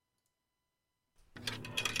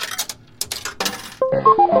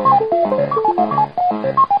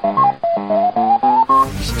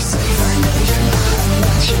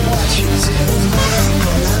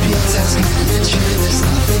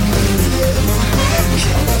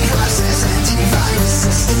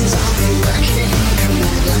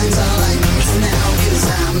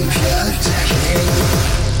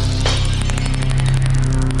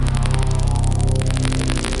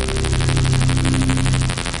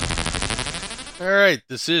Alright,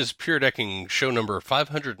 this is Pure Decking show number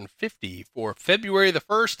 550 for February the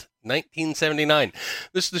 1st, 1979.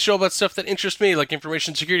 This is the show about stuff that interests me, like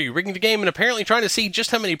information security, rigging the game, and apparently trying to see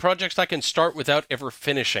just how many projects I can start without ever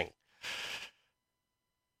finishing.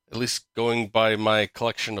 At least going by my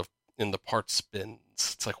collection of in the parts bins.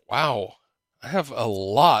 It's like, wow, I have a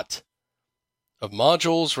lot of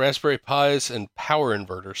modules, Raspberry Pis, and power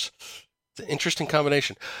inverters. It's an interesting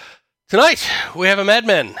combination. Tonight, we have a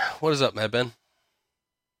Maddman. What is up, Maddman?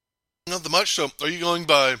 Not that much. So, are you going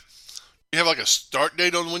by? Do you have like a start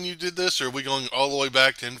date on when you did this, or are we going all the way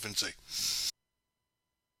back to infancy?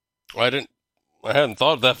 Well, I hadn't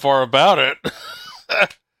thought that far about it. I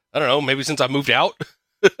don't know. Maybe since I moved out.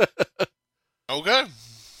 Okay.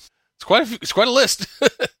 It's quite a list.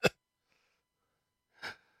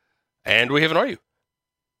 And we have an Are You?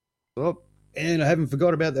 Oh, and I haven't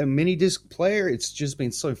forgot about that mini disc player. It's just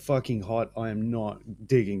been so fucking hot. I am not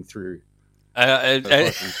digging through. It'll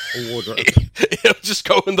just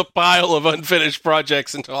go in the pile of unfinished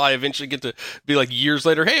projects until I eventually get to be like years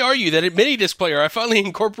later. Hey, Are You? That mini disc player? I finally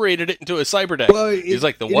incorporated it into a cyberdeck. Well, He's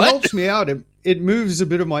like, the it what? It helps me out. It moves a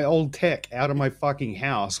bit of my old tech out of my fucking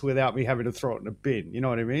house without me having to throw it in a bin. You know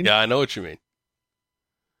what I mean? Yeah, I know what you mean.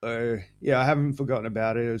 Yeah, I haven't forgotten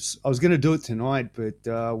about it. I was going to do it tonight,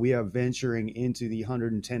 but we are venturing into the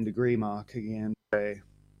 110 degree mark again today.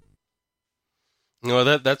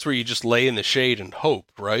 No, that's where you just lay in the shade and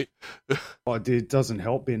hope, right? Oh, dude, it doesn't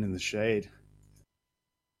help being in the shade.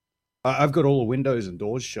 I've got all the windows and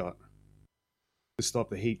doors shut to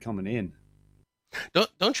stop the heat coming in.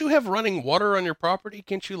 Don't you have running water on your property?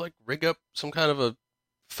 Can't you like rig up some kind of a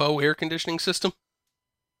faux air conditioning system?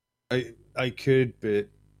 I could, but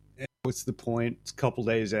what's the point? It's a couple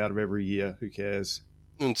days out of every year. Who cares?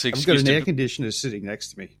 I've got an air conditioner sitting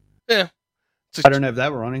next to me. Yeah. I don't have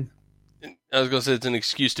that running. I was going to say it's an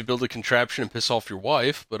excuse to build a contraption and piss off your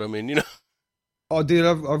wife, but I mean, you know. Oh, dude,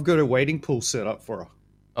 I've got a wading pool set up for her.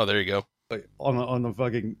 Oh, there you go. Like, on the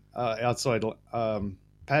fucking outside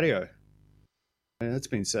patio. And it's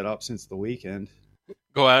been set up since the weekend.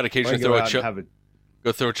 Go out occasionally, go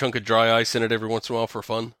throw a chunk of dry ice in it every once in a while for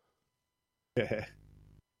fun. Yeah.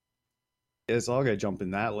 Yes, I'll go jump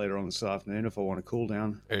in that later on this afternoon if I want to cool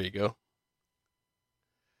down. There you go.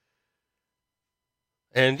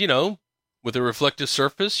 And, you know, with a reflective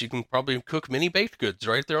surface, you can probably cook mini baked goods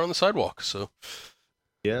right there on the sidewalk. So,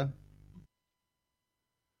 yeah.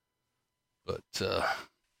 But,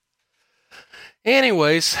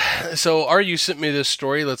 anyways, so Are You sent me this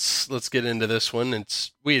story. Let's get into this one.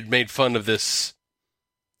 We had made fun of this,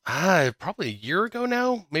 probably a year ago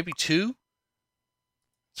now, maybe 2.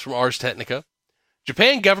 It's from Ars Technica.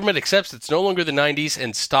 Japan government accepts it's no longer the 90s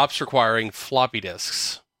and stops requiring floppy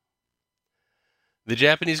disks. The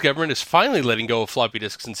Japanese government is finally letting go of floppy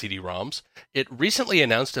disks and CD-ROMs. It recently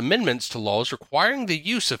announced amendments to laws requiring the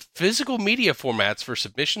use of physical media formats for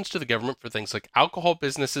submissions to the government for things like alcohol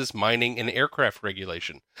businesses, mining, and aircraft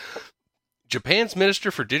regulation. Japan's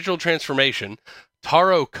Minister for Digital Transformation,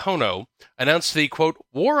 Taro Kono, announced the, quote,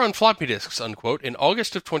 war on floppy disks, unquote, in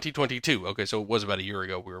August of 2022. Okay, so it was about a year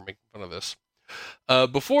ago we were making fun of this.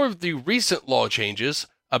 Before the recent law changes,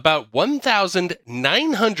 about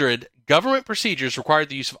 1,900 government procedures required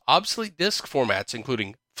the use of obsolete disk formats,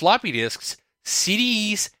 including floppy disks,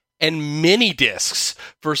 CDs, and mini disks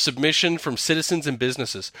for submission from citizens and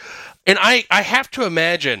businesses. And I have to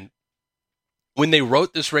imagine when they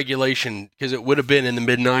wrote this regulation, because it would have been in the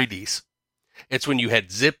mid-90s, it's when you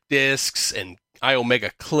had zip disks and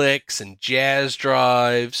iOmega clicks and jazz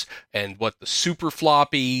drives and the super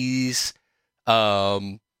floppies.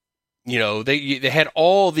 You know, they had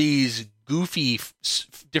all these goofy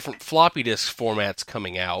different floppy disk formats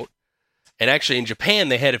coming out. And actually in Japan,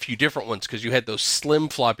 they had a few different ones because you had those slim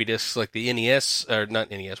floppy disks like the NES, or not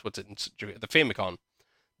NES, the Famicom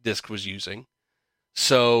disc was using.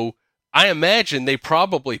 So I imagine they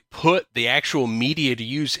probably put the actual media to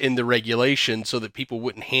use in the regulation so that people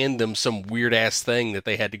wouldn't hand them some weird-ass thing that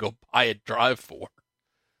they had to go buy a drive for.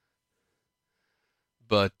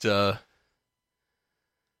 But the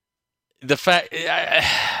fact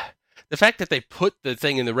that they put the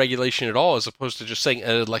thing in the regulation at all as opposed to just saying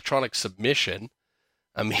an electronic submission,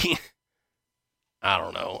 I mean, I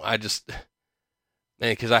don't know.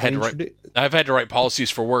 because I've had to write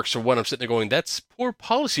policies for work. So when I'm sitting there going, that's poor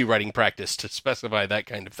policy writing practice to specify that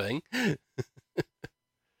kind of thing.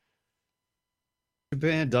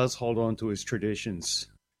 Japan does hold on to its traditions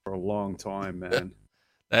for a long time, man.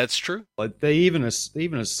 That's true. Like they even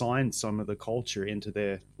assigned some of the culture into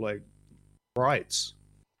their like rights.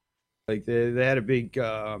 Like they had a big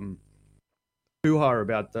hoo-ha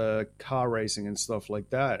about the car racing and stuff like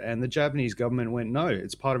that, and the Japanese government went, no,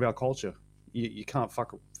 it's part of our culture. You can't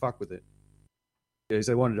fuck with it. Because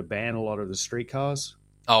they wanted to ban a lot of the street cars.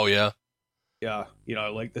 Oh yeah. Yeah,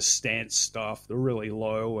 like the stance stuff, the really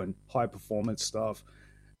low and high performance stuff,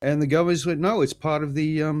 and the governments went, no, it's part of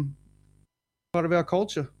the part of our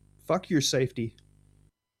culture. Fuck your safety.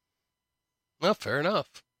 Well, fair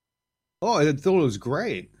enough. Oh, I thought it was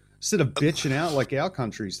great. Instead of bitching out like our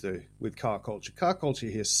countries do with car culture. Car culture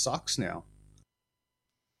here sucks now.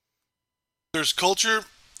 There's culture,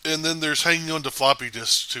 and then there's hanging on to floppy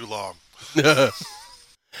disks too long.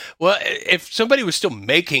 Well, if somebody was still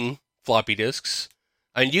making floppy disks,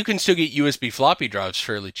 and you can still get USB floppy drives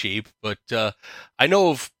fairly cheap, but I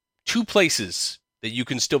know of 2 places that you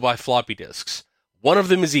can still buy floppy disks. One of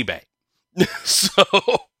them is eBay. So,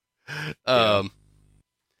 the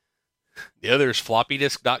other is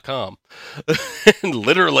floppydisk.com. And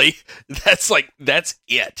literally, that's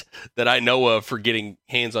it that I know of for getting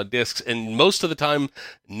hands on discs. And most of the time,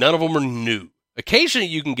 none of them are new. Occasionally,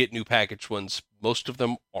 you can get new packaged ones. Most of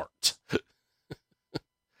them aren't.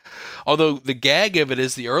 Although the gag of it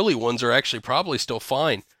is the early ones are actually probably still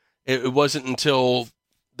fine. It wasn't until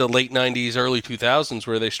the late 90s, early 2000s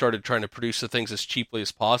where they started trying to produce the things as cheaply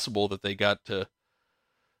as possible that they got to...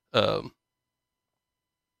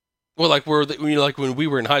 like when we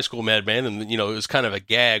were in high school, Maddman, and it was kind of a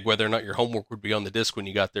gag whether or not your homework would be on the disk when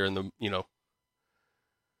you got there, and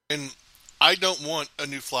And I don't want a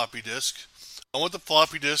new floppy disk. I want the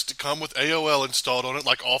floppy disk to come with AOL installed on it,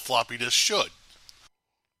 like all floppy disks should.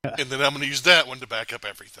 And then I'm going to use that one to back up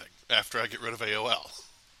everything after I get rid of AOL.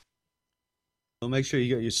 Well, make sure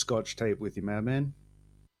you got your Scotch tape with you, Maddman.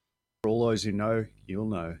 For all those who know, you'll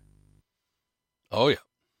know. Oh yeah.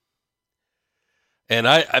 And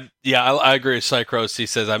I agree with Cycros. He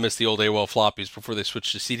says, I miss the old AOL floppies before they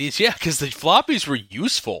switched to CDs. Yeah, because the floppies were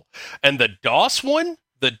useful. And the DOS one,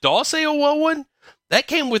 the DOS AOL one, that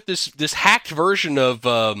came with this hacked version of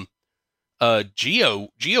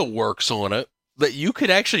GeoWorks on it that you could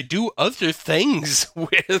actually do other things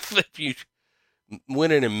with if you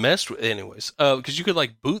went in and messed with it. Anyways, because you could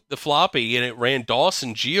like boot the floppy and it ran DOS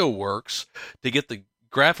and GeoWorks to get the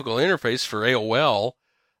graphical interface for AOL.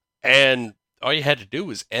 And all you had to do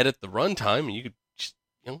was edit the runtime, and you could just,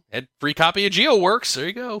 had free copy of GeoWorks. There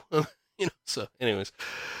you go. So anyways,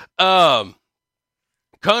 Kono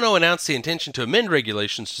announced the intention to amend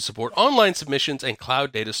regulations to support online submissions and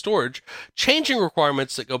cloud data storage, changing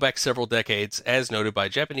requirements that go back several decades, as noted by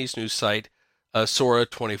Japanese news site Sora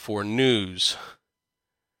 24 News.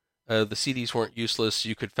 The CDs weren't useless.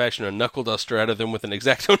 You could fashion a knuckle duster out of them with an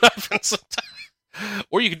X-Acto knife and some time.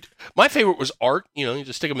 Or you could. My favorite was art. You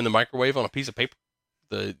just stick them in the microwave on a piece of paper,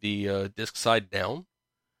 the disc side down.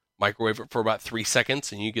 Microwave it for about 3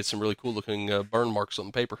 seconds, and you get some really cool looking burn marks on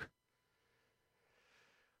the paper.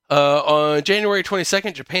 On January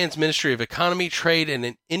 22nd, Japan's Ministry of Economy, Trade,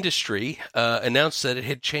 and Industry announced that it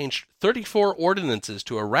had changed 34 ordinances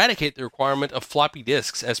to eradicate the requirement of floppy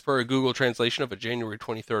disks, as per a Google translation of a January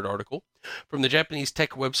 23rd article. From the Japanese tech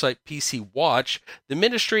website PC Watch, the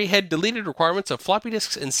ministry had deleted requirements of floppy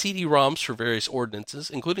disks and CD-ROMs for various ordinances,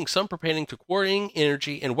 including some pertaining to quarrying,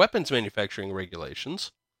 energy, and weapons manufacturing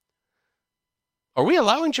regulations. Are we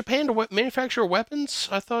allowing Japan to manufacture weapons?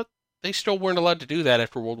 I thought they still weren't allowed to do that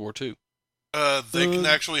after World War II. They can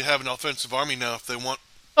actually have an offensive army now if they want.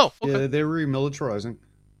 Oh, okay. Yeah, they're remilitarizing.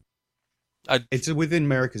 It's within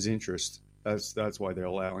America's interest. That's why they're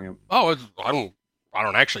allowing them. Oh, I don't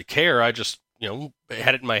actually care. I just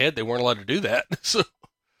had it in my head they weren't allowed to do that. So,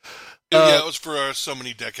 yeah, it was for so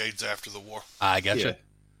many decades after the war. I gotcha. Yeah.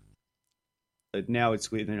 But now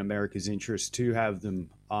it's within America's interest to have them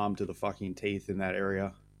armed to the fucking teeth in that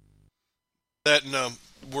area. That and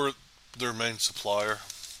we're their main supplier.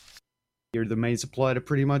 You're the main supplier to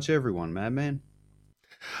pretty much everyone, Maddman.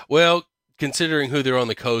 Well, considering who they're on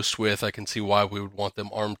the coast with, I can see why we would want them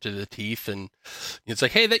armed to the teeth. And it's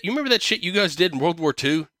like, hey, you remember that shit you guys did in World War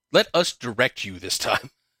II? Let us direct you this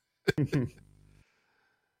time.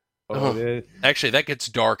 Actually, that gets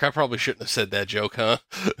dark. I probably shouldn't have said that joke, huh?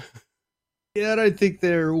 Yeah, I don't think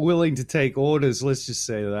they're willing to take orders. Let's just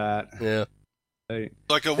say that. Yeah.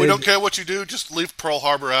 Like, we don't care what you do, just leave Pearl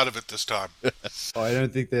Harbor out of it this time. I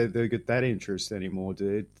don't think they get that interest anymore,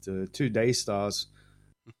 dude. 2 day stars.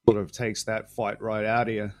 sort of takes that fight right out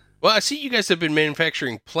of you. Well, I see you guys have been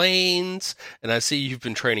manufacturing planes, and I see you've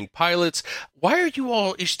been training pilots. Why are you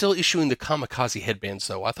all still issuing the kamikaze headbands,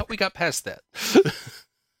 though? I thought we got past that.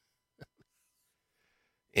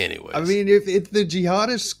 Anyways. I mean, if the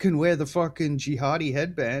jihadists can wear the fucking jihadi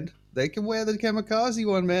headband, they can wear the kamikaze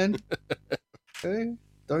one, man. Okay?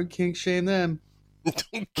 Don't kink shame them.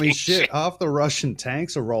 I mean, shit, half the Russian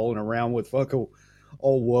tanks are rolling around with fucking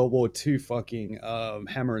old World War II fucking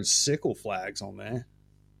hammer and sickle flags on there.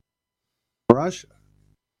 Russia.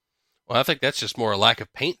 Well, I think that's just more a lack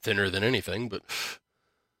of paint thinner than anything, but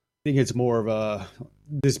I think it's more of a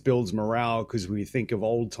this builds morale because we think of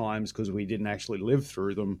old times because we didn't actually live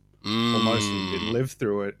through them. Well, most of them didn't live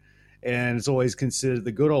through it. And it's always considered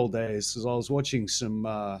the good old days. Because I was watching some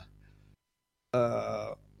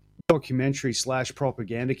documentary /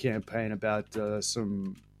 propaganda campaign about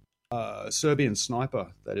some Serbian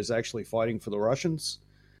sniper that is actually fighting for the Russians.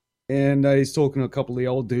 And he's talking to a couple of the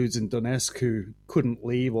old dudes in Donetsk who couldn't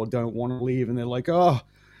leave or don't want to leave. And they're like, oh,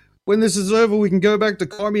 when this is over, we can go back to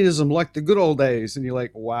communism like the good old days. And you're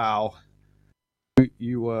like, wow,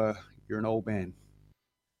 you're an old man.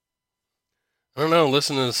 I don't know.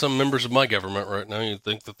 Listening to some members of my government right now, you'd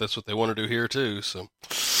think that that's what they want to do here too. So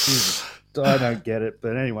I don't get it.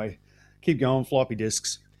 But anyway, keep going. Floppy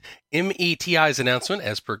disks. METI's announcement,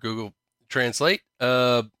 as per Google Translate,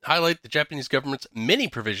 highlight the Japanese government's many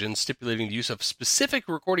provisions stipulating the use of specific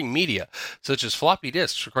recording media, such as floppy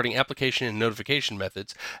disks recording application and notification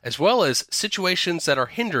methods, as well as situations that are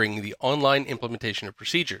hindering the online implementation of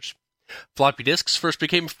procedures. Floppy disks first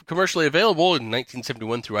became commercially available in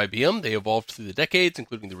 1971 through IBM. They evolved through the decades,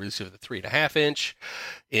 including the release of the 3.5-inch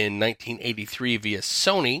in 1983 via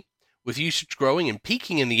Sony. With usage growing and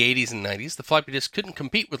peaking in the 80s and 90s, the floppy disk couldn't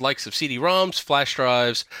compete with likes of CD-ROMs, flash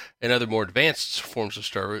drives, and other more advanced forms of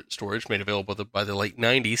storage made available by the late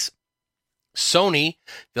 90s. Sony,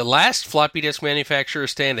 the last floppy disk manufacturer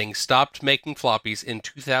standing, stopped making floppies in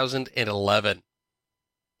 2011.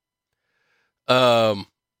 Yeah,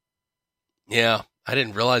 I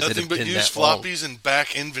didn't realize it had been that long. Nothing but use floppies and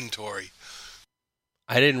back inventory.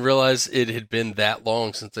 I didn't realize it had been that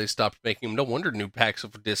long since they stopped making them. No wonder new packs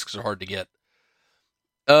of disks are hard to get.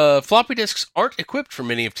 Floppy disks aren't equipped for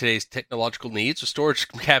many of today's technological needs, with storage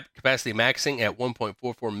capacity maxing at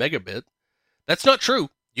 1.44 megabit. That's not true.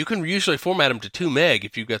 You can usually format them to 2 meg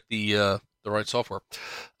if you've got the right software.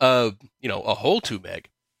 A whole 2 meg.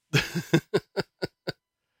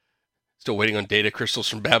 Still waiting on data crystals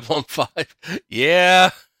from Babylon 5. Yeah.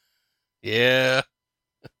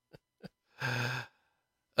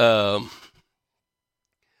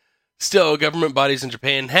 Still, government bodies in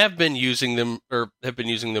Japan have been using them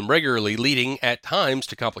regularly, leading at times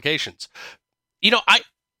to complications.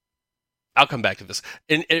 I'll come back to this.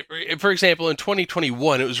 For example, in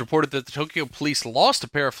 2021, it was reported that the Tokyo police lost a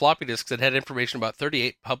pair of floppy disks that had information about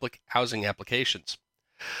 38 public housing applications.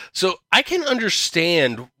 So I can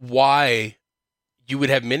understand why you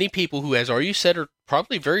would have many people who, as RU said, are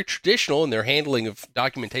probably very traditional in their handling of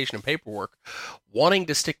documentation and paperwork, wanting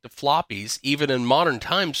to stick to floppies, even in modern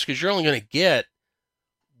times, because you're only going to get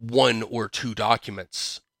 1 or 2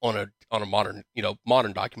 documents on a modern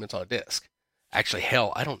documents on a disk. Actually,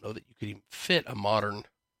 hell, I don't know that you could even fit a modern. Well,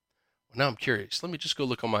 now I'm curious. Let me just go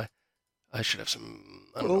look on my. I should have some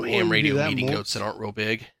ham radio meeting notes that aren't real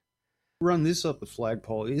big. Run this up the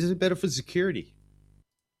flagpole. Is it better for security?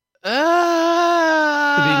 To be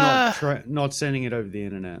not sending it over the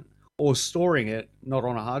internet or storing it not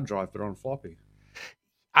on a hard drive but on a floppy.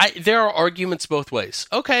 There are arguments both ways.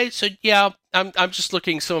 Okay, so yeah, I'm just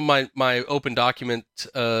looking some of my open document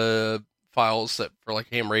files that for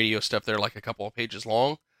like ham radio stuff. They're like a couple of pages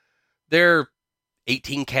long. They're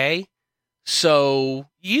 18K, so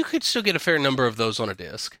you could still get a fair number of those on a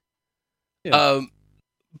disk. Yeah.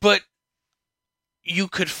 But you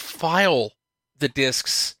could file the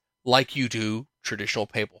disks like you do traditional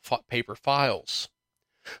paper files.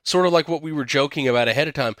 Sort of like what we were joking about ahead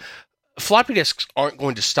of time. Floppy disks aren't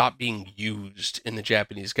going to stop being used in the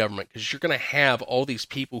Japanese government because you're going to have all these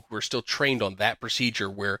people who are still trained on that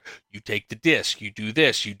procedure where you take the disk, you do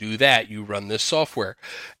this, you do that, you run this software.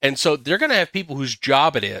 And so they're going to have people whose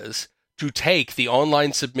job it is to take the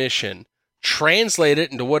online submission, translate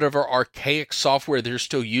it into whatever archaic software they're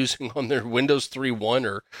still using on their Windows 3.1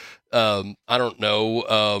 or, I don't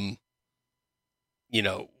know,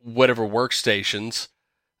 whatever workstations,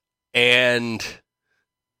 and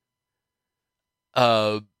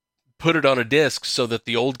put it on a disk so that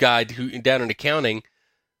the old guy who down in accounting,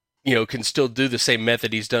 can still do the same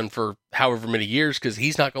method he's done for however many years because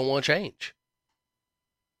he's not going to want to change.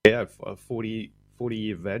 Yeah, a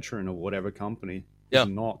 40-year veteran of whatever company. is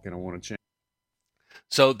not going to want to change.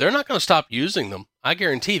 So they're not going to stop using them. I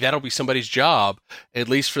guarantee that'll be somebody's job, at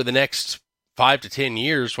least for the next 5 to 10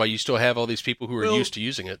 years, while you still have all these people who are used to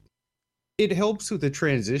using it. It helps with the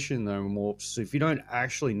transition, though, Morps. If you don't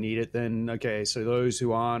actually need it, then, okay, so those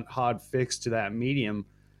who aren't hard fixed to that medium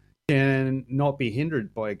can not be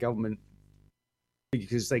hindered by a government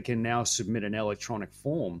because they can now submit an electronic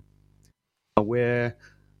form where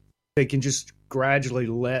they can just gradually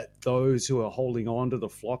let those who are holding on to the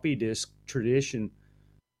floppy disk tradition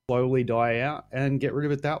slowly die out and get rid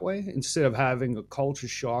of it that way, instead of having a culture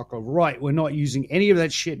shock of, right, we're not using any of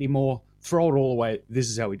that shit anymore, throw it all away, this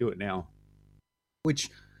is how we do it now. Which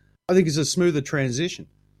I think is a smoother transition.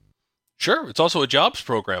 Sure, it's also a jobs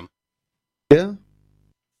program. Yeah.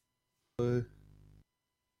 It's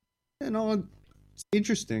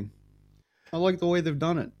interesting. I like the way they've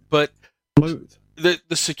done it. But smooth. The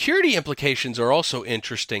security implications are also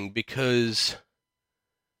interesting because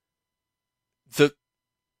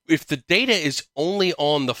if the data is only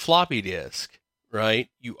on the floppy disk, right,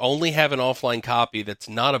 you only have an offline copy that's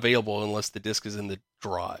not available unless the disk is in the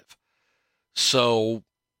drive. So,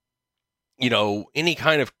 any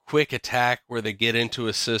kind of quick attack where they get into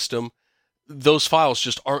a system, those files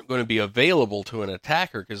just aren't going to be available to an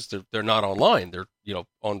attacker because they're not online. They're,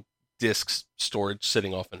 on disks storage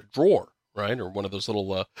sitting off in a drawer, right? Or one of those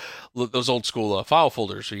little, those old school file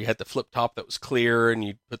folders where you had the flip top that was clear and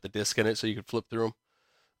you put the disk in it so you could flip through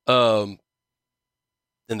them.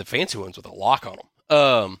 And the fancy ones with a lock on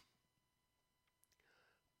them.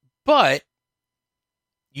 But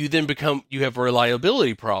you then you have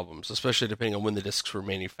reliability problems, especially depending on when the disks were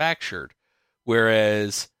manufactured.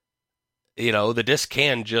 Whereas, the disk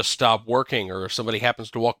can just stop working, or if somebody happens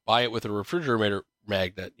to walk by it with a refrigerator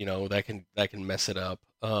magnet, that can mess it up.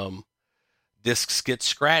 Disks get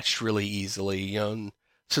scratched really easily, and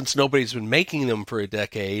since nobody's been making them for a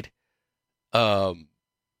decade, you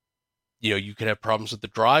could have problems with the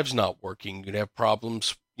drives not working. You could have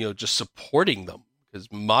problems, just supporting them, because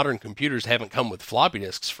modern computers haven't come with floppy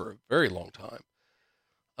disks for a very long time.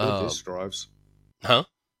 Or disk drives. Huh?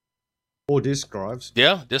 Or disk drives.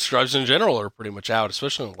 Yeah, disk drives in general are pretty much out,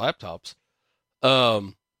 especially on laptops.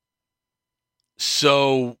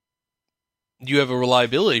 So you have a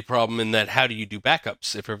reliability problem in that. How do you do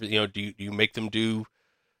backups? If do you make them do?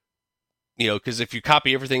 Because if you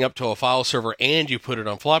copy everything up to a file server and you put it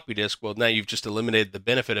on floppy disk, well, now you've just eliminated the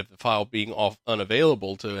benefit of the file being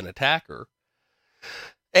unavailable to an attacker.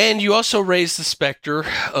 And you also raise the specter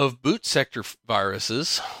of boot sector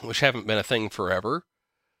viruses, which haven't been a thing forever.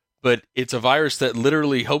 But it's a virus that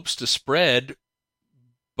literally hopes to spread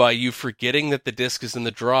by you forgetting that the disk is in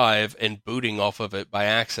the drive and booting off of it by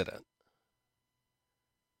accident.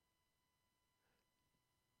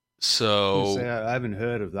 So I haven't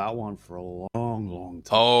heard of that one for a long, long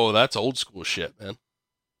time. Oh, that's old school shit, man.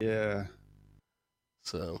 Yeah.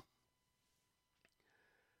 So,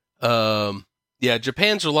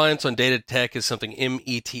 Japan's reliance on data tech is something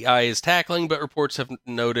METI is tackling, but reports have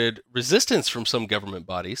noted resistance from some government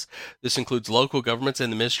bodies. This includes local governments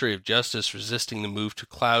and the Ministry of Justice resisting the move to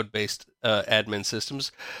cloud-based admin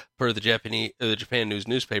systems, per the Japan News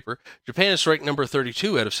newspaper. Japan is ranked number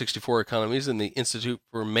 32 out of 64 economies in the Institute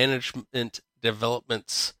for Management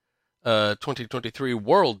Development's 2023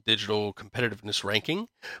 World Digital Competitiveness Ranking,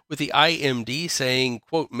 with the IMD saying,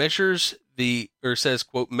 quote, measures the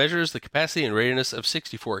capacity and readiness of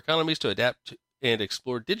 64 economies to adapt to and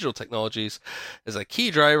explore digital technologies as a key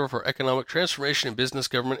driver for economic transformation in business,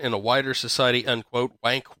 government, and a wider society, unquote.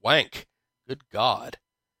 Wank, wank. Good God.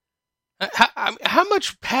 How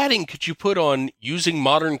much padding could you put on using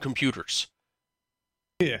modern computers?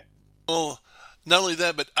 Yeah. Well, not only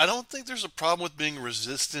that, but I don't think there's a problem with being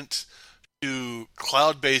resistant to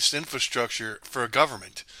cloud-based infrastructure for a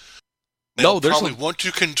government. They'll probably want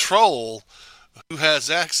to control who has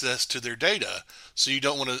access to their data, so you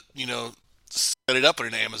don't want to, set it up in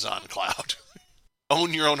an Amazon cloud.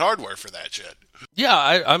 Own your own hardware for that shit.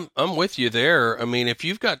 Yeah, I'm with you there. I mean, if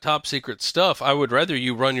you've got top secret stuff, I would rather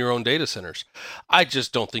you run your own data centers. I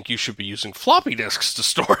just don't think you should be using floppy disks to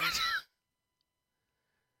store it.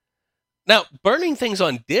 Now, burning things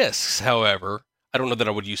on disks, however, I don't know that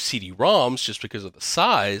I would use CD-ROMs just because of the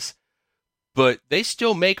size, but they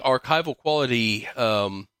still make archival quality,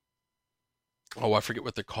 I forget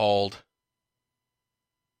what they're called.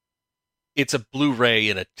 It's a Blu-ray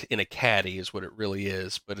in a caddy is what it really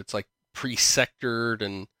is, but it's like pre-sectored,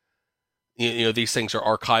 and these things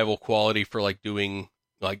are archival quality for like doing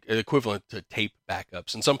like equivalent to tape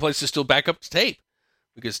backups. And some places still back up to tape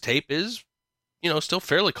because tape is, still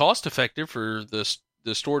fairly cost effective for the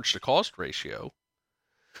storage to cost ratio.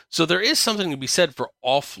 So there is something to be said for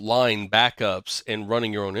offline backups and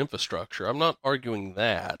running your own infrastructure. I'm not arguing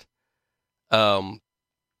that. Um,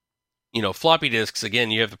 floppy disks,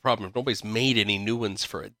 again, you have the problem of nobody's made any new ones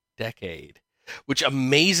for a decade, which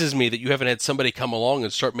amazes me that you haven't had somebody come along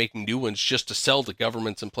and start making new ones just to sell to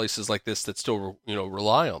governments and places like this that still,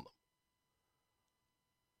 rely on them.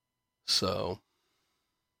 So,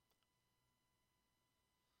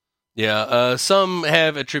 yeah, some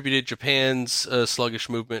have attributed Japan's sluggish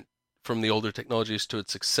movement from the older technologies to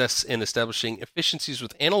its success in establishing efficiencies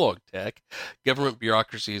with analog tech. Government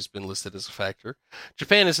bureaucracy has been listed as a factor.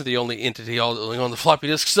 Japan isn't the only entity on the floppy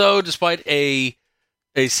disk, so despite a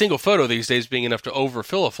single photo these days being enough to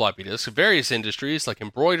overfill a floppy disk, various industries like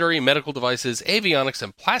embroidery, medical devices, avionics,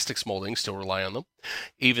 and plastics molding still rely on them.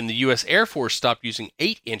 Even the U.S. Air Force stopped using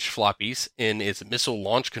 8-inch floppies in its missile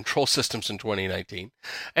launch control systems in 2019.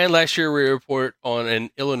 And last year, we report on an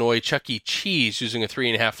Illinois Chuck E. Cheese using a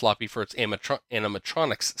 3.5 floppy for its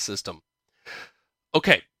animatronics system.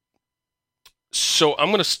 Okay, so I'm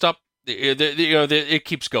going to stop. It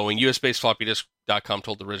keeps going. US-based floppy disk.com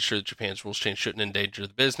told the register that Japan's rules change shouldn't endanger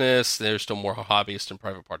the business. There's still more hobbyists and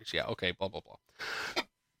private parties. Yeah, okay, blah, blah, blah.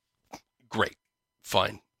 Great.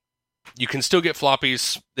 Fine. You can still get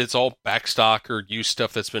floppies. It's all backstock or used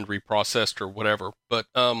stuff that's been reprocessed or whatever. But,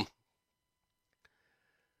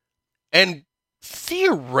 and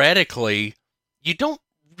theoretically, you don't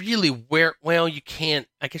really you can't,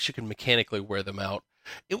 I guess you can mechanically wear them out.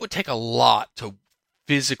 It would take a lot to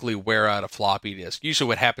physically wear out a floppy disk. Usually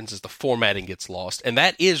what happens is the formatting gets lost, and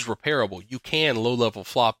that is repairable. You can low-level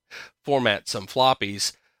format some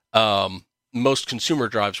floppies. Most consumer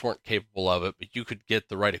drives weren't capable of it, but you could get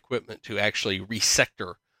the right equipment to actually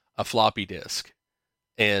resector a floppy disk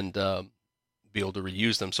and be able to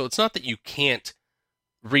reuse them. So it's not that you can't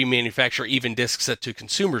remanufacture even disks that to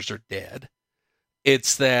consumers are dead.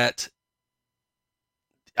 It's that,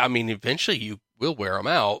 eventually you will wear them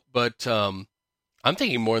out, but I'm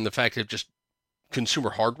thinking more in the fact of just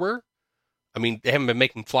consumer hardware. They haven't been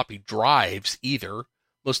making floppy drives either.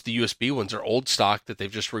 Most of the USB ones are old stock that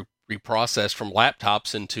they've just reprocessed from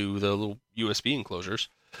laptops into the little USB enclosures.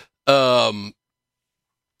 The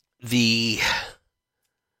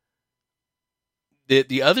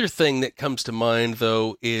other thing that comes to mind,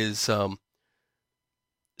 though, is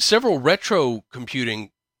several retro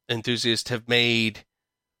computing enthusiasts have made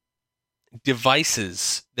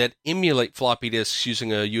devices that emulate floppy disks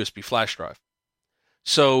using a USB flash drive.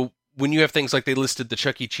 So when you have things like they listed the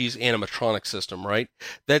Chuck E. Cheese animatronic system, right?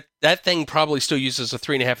 That thing probably still uses a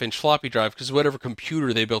 3.5-inch floppy drive because whatever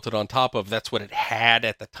computer they built it on top of, that's what it had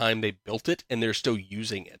at the time they built it, and they're still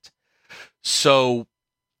using it. So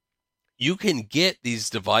you can get these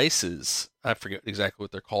devices. I forget exactly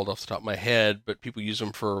what they're called off the top of my head, but people use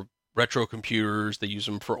them for retro computers, they use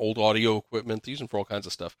them for old audio equipment, they use them for all kinds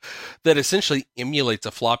of stuff that essentially emulates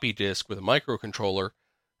a floppy disk with a microcontroller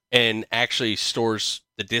and actually stores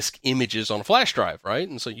the disk images on a flash drive, right?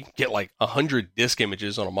 And so you can get like 100 disk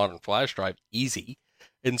images on a modern flash drive easy.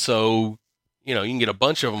 And so, you can get a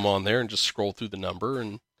bunch of them on there and just scroll through the number,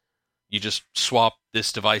 and you just swap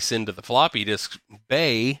this device into the floppy disk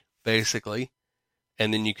bay, basically,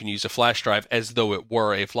 and then you can use a flash drive as though it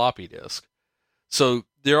were a floppy disk. So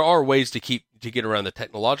there are ways to get around the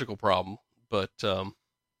technological problem, but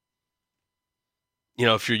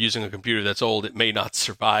if you're using a computer that's old, it may not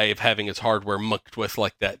survive having its hardware mucked with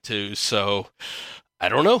like that too. So I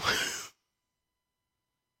don't know.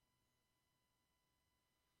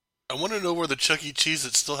 I want to know where the Chuck E. Cheese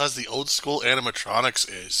that still has the old school animatronics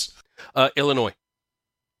is. Illinois.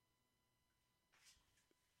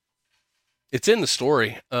 It's in the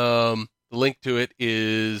story. The link to it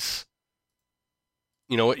is.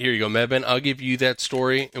 You know what? Here you go, Maddman. I'll give you that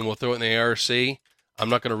story, and we'll throw it in the ARC. I'm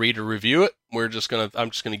not going to read or review it. I'm just going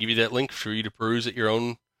to give you that link for you to peruse at your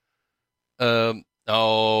own. The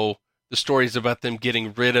story is about them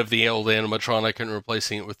getting rid of the old animatronic and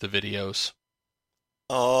replacing it with the videos.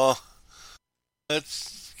 Oh, that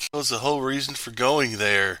was the whole reason for going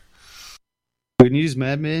there. You can use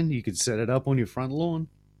Maddman. You could set it up on your front lawn.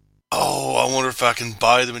 Oh, I wonder if I can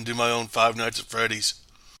buy them and do my own Five Nights at Freddy's.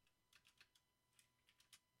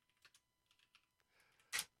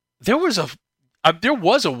 There was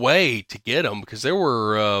a way to get them because there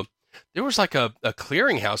was like a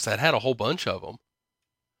clearinghouse that had a whole bunch of them.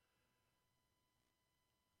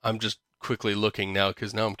 I'm just quickly looking now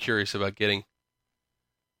because now I'm curious about getting.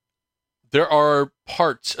 There are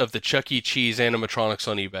parts of the Chuck E. Cheese animatronics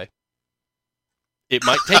on eBay. It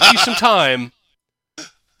might take you some time,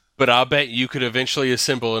 but I'll bet you could eventually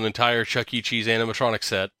assemble an entire Chuck E. Cheese animatronic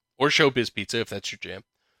set, or Showbiz Pizza if that's your jam.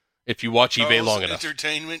 if you watch eBay Charles long enough.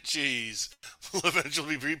 Entertainment Cheese will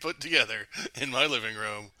eventually be put together in my living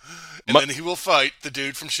room. And then he will fight the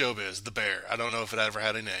dude from Showbiz, the bear. I don't know if it ever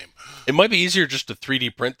had a name. It might be easier just to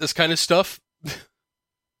 3D print this kind of stuff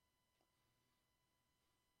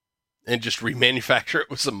and just remanufacture it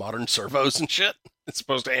with some modern servos and shit, as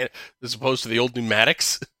opposed to the old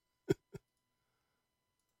pneumatics.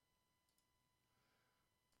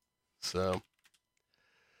 So,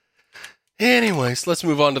 anyways, let's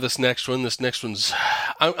move on to this next one. This next one's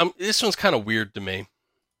kind of weird to me.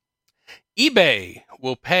 eBay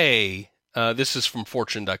will pay. This is from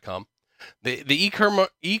Fortune.com. The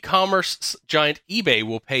e-commerce giant eBay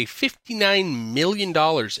will pay $59 million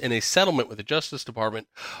in a settlement with the Justice Department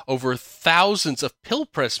over thousands of pill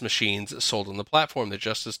press machines sold on the platform, the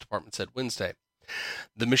Justice Department said Wednesday.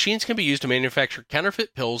 The machines can be used to manufacture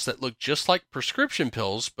counterfeit pills that look just like prescription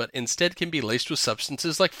pills, but instead can be laced with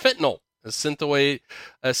substances like fentanyl, a synthetic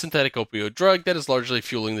opioid drug that is largely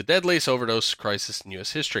fueling the deadliest overdose crisis in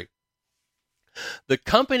U.S. history. The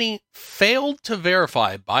company failed to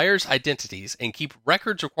verify buyers' identities and keep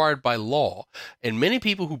records required by law, and many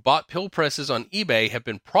people who bought pill presses on eBay have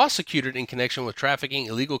been prosecuted in connection with trafficking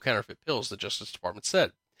illegal counterfeit pills, the Justice Department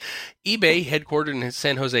said. eBay, headquartered in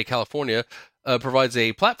San Jose, California, provides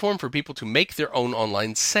a platform for people to make their own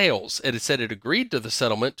online sales. It has said it agreed to the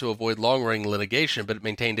settlement to avoid long-running litigation, but it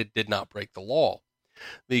maintained it did not break the law.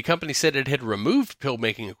 The company said it had removed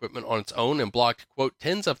pill-making equipment on its own and blocked, quote,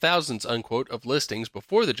 tens of thousands, unquote, of listings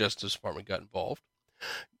before the Justice Department got involved.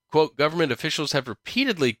 Quote, government officials have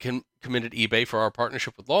repeatedly commended eBay for our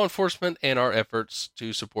partnership with law enforcement and our efforts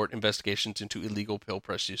to support investigations into illegal pill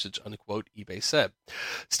press usage, unquote, eBay said.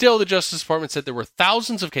 Still, the Justice Department said there were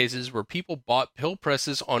thousands of cases where people bought pill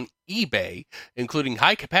presses on eBay, including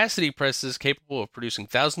high-capacity presses capable of producing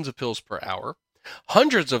thousands of pills per hour.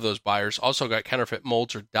 Hundreds of those buyers also got counterfeit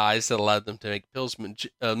molds or dyes that allowed them to make pills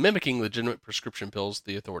mimicking legitimate prescription pills,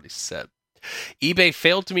 the authorities said. eBay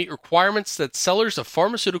failed to meet requirements that sellers of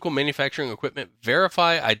pharmaceutical manufacturing equipment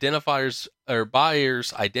verify identifiers or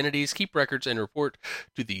buyers' identities, keep records, and report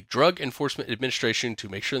to the Drug Enforcement Administration to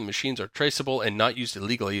make sure the machines are traceable and not used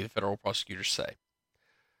illegally, the federal prosecutors say.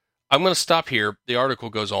 I'm going to stop here. The article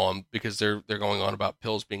goes on because they're going on about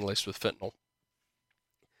pills being laced with fentanyl.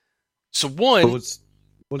 So one,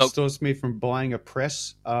 what stops me from buying a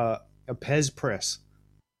press, a Pez press?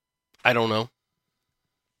 I don't know.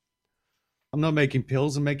 I'm not making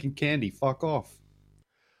pills. I'm making candy. Fuck off.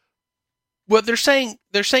 Well, they're saying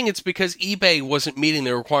it's because eBay wasn't meeting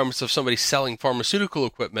the requirements of somebody selling pharmaceutical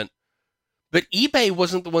equipment, but eBay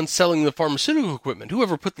wasn't the one selling the pharmaceutical equipment.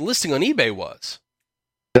 Whoever put the listing on eBay was.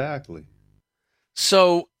 Exactly.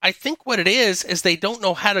 So I think what it is they don't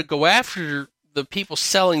know how to go after the people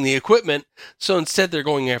selling the equipment, so instead they're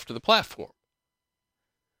going after the platform.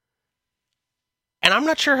 And I'm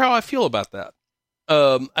not sure how I feel about that.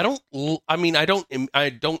 I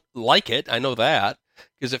don't like it. I know that,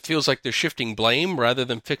 because it feels like they're shifting blame rather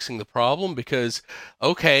than fixing the problem. Because,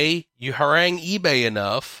 okay, you harangue eBay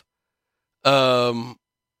enough. Psychro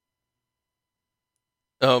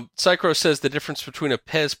says the difference between a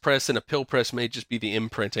Pez press and a pill press may just be the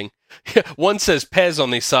imprinting. One says Pez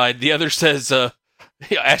on the side, the other says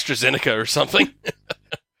AstraZeneca or something.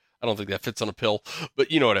 I don't think that fits on a pill,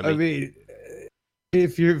 but you know what I mean. I mean,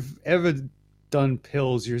 if you've ever done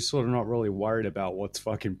pills, you're sort of not really worried about what's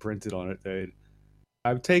fucking printed on it, dude.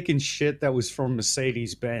 I've taken shit that was from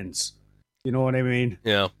Mercedes-Benz. You know what I mean?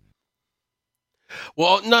 Yeah.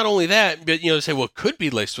 Well, not only that, but they say, well, it could be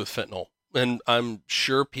laced with fentanyl. And I'm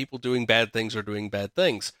sure people doing bad things are doing bad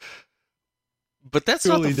things. But that's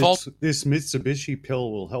surely not the fault. This Mitsubishi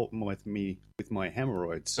pill will help with my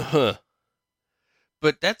hemorrhoids.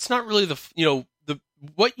 But that's not really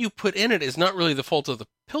what you put in it is not really the fault of the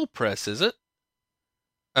pill press, is it?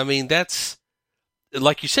 I mean, that's,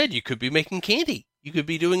 like you said, you could be making candy. You could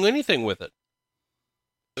be doing anything with it.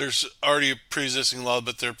 There's already a pre-existing law,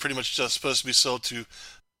 but they're pretty much just supposed to be sold to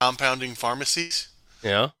compounding pharmacies.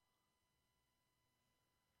 Yeah.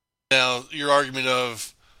 Now, your argument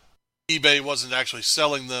of eBay wasn't actually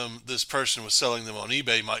selling them, this person was selling them on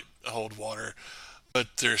eBay might hold water, but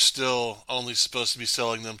they're still only supposed to be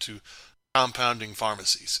selling them to compounding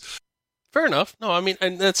pharmacies. Fair enough. No, I mean,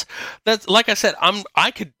 and that's like I said,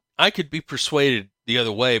 I could be persuaded the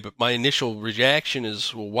other way, but my initial reaction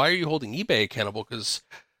is, well, why are you holding eBay accountable? Because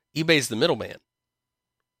eBay's the middleman.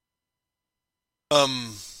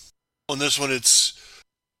 On this one, does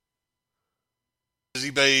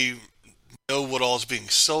eBay know what all is being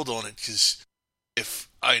sold on it? Because if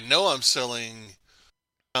I know I'm selling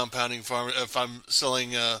compounding pharma, if I'm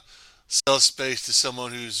selling sales space to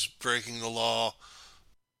someone who's breaking the law,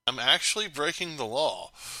 I'm actually breaking the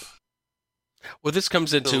law. Well, this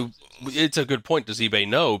comes into it's a good point. Does eBay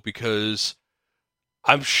know? Because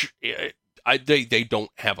I'm sure they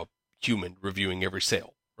don't have a human reviewing every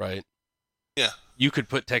sale, right? Yeah. You could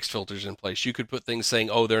put text filters in place. You could put things saying,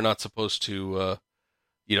 "Oh, they're not supposed to,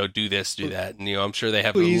 do this, do that." And I'm sure they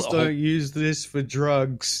have Please don't use this for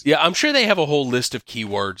drugs. Yeah, I'm sure they have a whole list of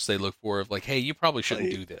keywords they look for of like, "Hey, you probably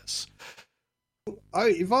shouldn't do this."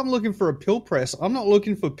 If I'm looking for a pill press, I'm not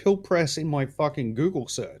looking for pill press in my fucking Google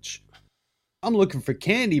search. I'm looking for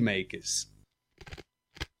candy makers.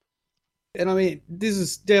 And I mean, this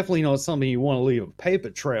is definitely not something you want to leave a paper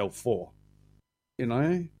trail for. You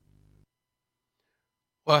know?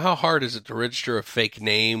 Well, how hard is it to register a fake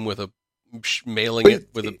name with mailing it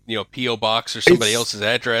with a PO box or somebody else's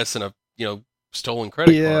address and a stolen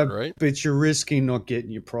credit card, right? But you're risking not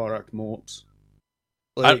getting your product, Morps.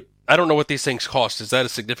 I don't know what these things cost. Is that a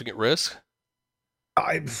significant risk?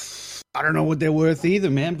 I don't know what they're worth either,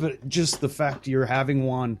 man. But just the fact you're having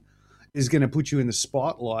one is going to put you in the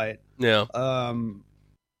spotlight. Yeah. So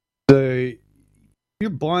if you're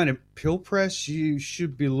buying a pill press, you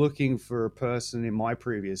should be looking for a person in my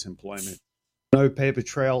previous employment. No paper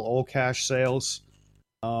trail, all cash sales.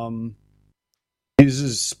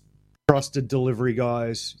 Uses trusted delivery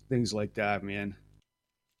guys, things like that, man.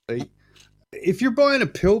 If you're buying a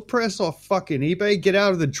pill press off fucking eBay, get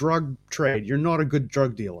out of the drug trade. You're not a good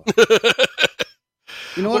drug dealer.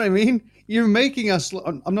 You know what I mean? You're making us...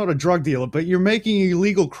 I'm not a drug dealer, but you're making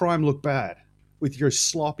illegal crime look bad with your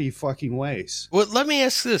sloppy fucking ways. Well, let me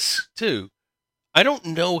ask this, too. I don't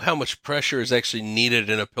know how much pressure is actually needed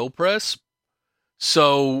in a pill press.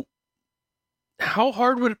 So, how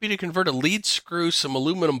hard would it be to convert a lead screw, some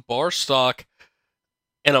aluminum bar stock,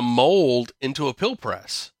 and a mold into a pill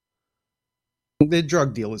press? They're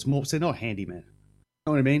drug dealers, more. They're not handymen. You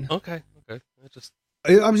know what I mean? Okay.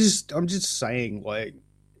 I'm just saying, like,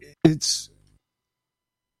 it's.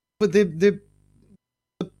 But the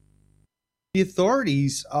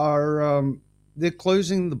authorities are they're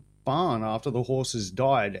closing the barn after the horse has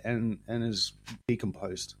died and is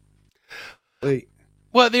decomposed.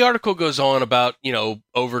 Well, the article goes on about,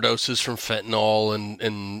 overdoses from fentanyl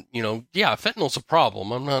and fentanyl's a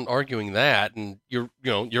problem. I'm not arguing that. And you're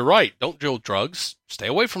right. Don't do drugs. Stay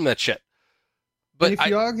away from that shit. But if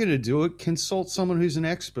you are going to do it, consult someone who's an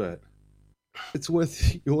expert. It's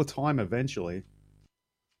worth your time eventually.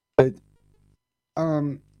 But,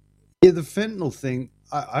 the fentanyl thing,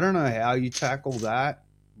 I don't know how you tackle that,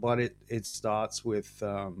 but it starts with,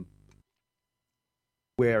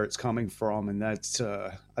 where it's coming from, and that's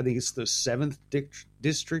I think it's the 7th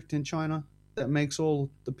district in China that makes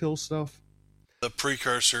all the pill stuff. The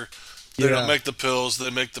precursor. They don't make the pills;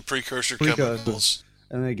 they make the precursor chemicals,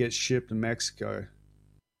 and they get shipped to Mexico.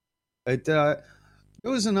 There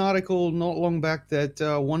was an article not long back that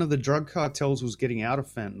one of the drug cartels was getting out of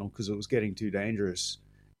fentanyl because it was getting too dangerous,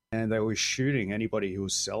 and they were shooting anybody who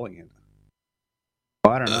was selling it.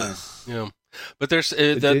 I don't know. Yeah. But there's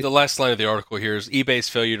the last line of the article here is eBay's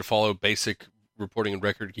failure to follow basic reporting and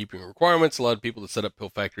record keeping requirements allowed people to set up pill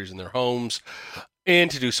factories in their homes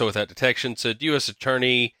and to do so without detection, said U.S.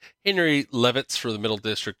 Attorney Henry Levitz for the Middle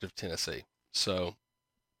District of Tennessee. So,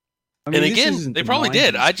 and again, they probably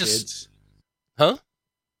did. Huh?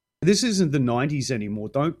 This isn't the 90s anymore.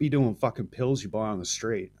 Don't be doing fucking pills you buy on the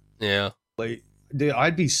street. Yeah. Like,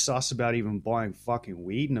 I'd be sus about even buying fucking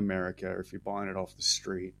weed in America if you're buying it off the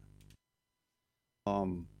street. I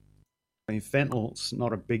mean, fentanyl's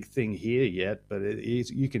not a big thing here yet, but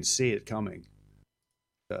you can see it coming.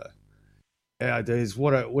 Yeah, dude,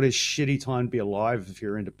 what a shitty time to be alive if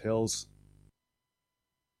you're into pills.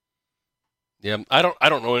 Yeah, I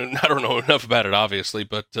don't know enough about it, obviously,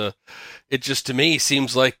 but it just to me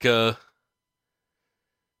seems like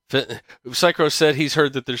Psycho said he's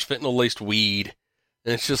heard that there's fentanyl laced weed,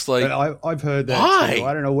 and it's just like I've heard that. Why? Too.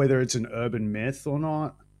 I don't know whether it's an urban myth or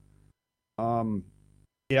not.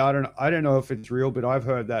 Yeah, I don't know if it's real, but I've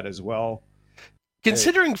heard that as well.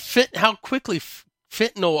 Considering how quickly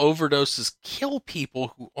fentanyl overdoses kill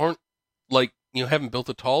people who aren't haven't built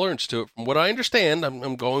a tolerance to it. From what I understand,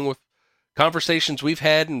 I'm going with conversations we've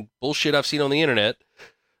had and bullshit I've seen on the internet.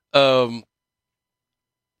 I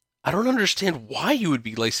don't understand why you would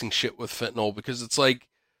be lacing shit with fentanyl because it's like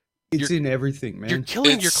it's in everything, man. You're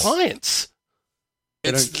killing your clients.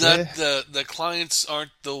 It's not the clients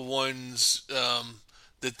aren't the ones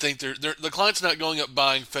that think they're the client's not going up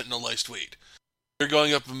buying fentanyl laced weed. They're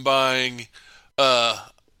going up and buying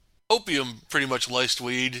opium pretty much laced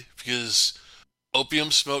weed because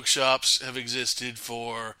opium smoke shops have existed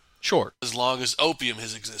for as long as opium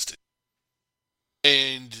has existed.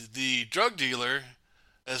 And the drug dealer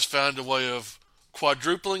has found a way of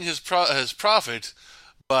quadrupling his profit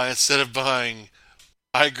by, instead of buying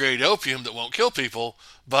high-grade opium that won't kill people,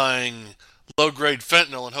 buying low-grade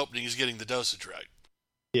fentanyl and hoping he's getting the dosage right.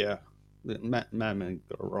 Yeah, Maddman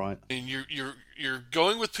got it right. I mean, you're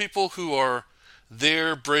going with people who are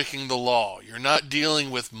there breaking the law. You're not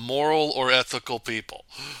dealing with moral or ethical people.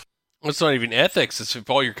 Well, it's not even ethics. It's if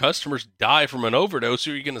all your customers die from an overdose,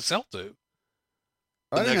 who are you going to sell to?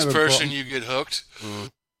 The next person you get hooked.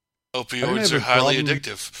 Opioids are highly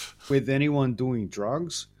addictive. With anyone doing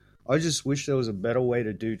drugs, I just wish there was a better way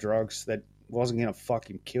to do drugs that wasn't going to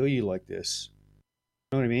fucking kill you like this.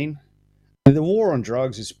 You know what I mean? The war on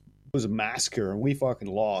drugs was a massacre, and we fucking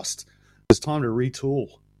lost. It's time to retool.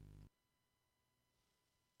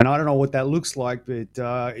 And I don't know what that looks like, but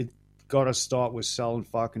it got to start with selling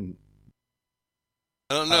fucking.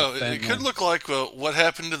 I don't know. It could look like what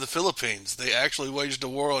happened to the Philippines. They actually waged a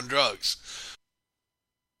war on drugs.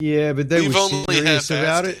 Yeah, but they We've were only serious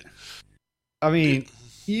about half-assed it. I mean,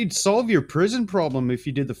 you'd solve your prison problem if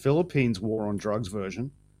you did the Philippines war on drugs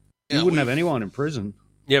version. You wouldn't have anyone in prison.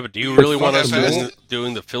 Yeah, but do you really want us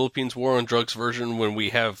doing the Philippines war on drugs version when we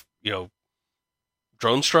have,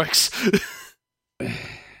 drone strikes?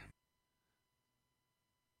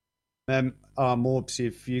 Morps,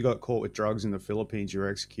 if you got caught with drugs in the Philippines, you're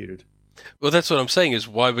executed. Well, that's what I'm saying, is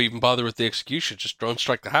why we even bother with the execution? Just drone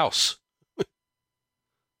strike the house.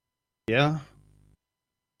 Yeah.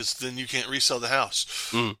 Because then you can't resell the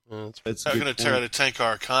house. It's not going to try to tank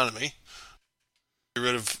our economy. Get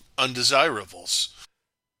rid of undesirables.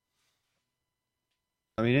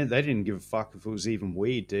 I mean, they didn't give a fuck if it was even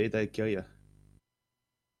weed, dude. They'd kill you.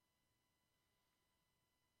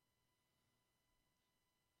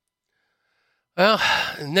 Well,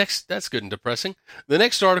 that's good and depressing. The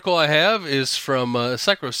next article I have is from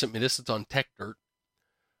Psychro sent me this. It's on Tech Dirt.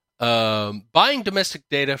 Buying domestic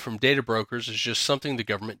data from data brokers is just something the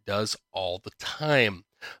government does all the time.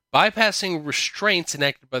 Bypassing restraints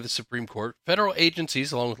enacted by the Supreme Court, federal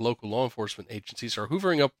agencies, along with local law enforcement agencies, are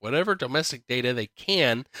hoovering up whatever domestic data they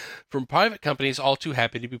can from private companies, all too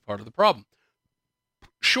happy to be part of the problem.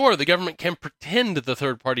 Sure, the government can pretend the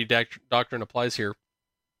third-party doctrine applies here,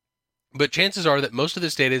 but chances are that most of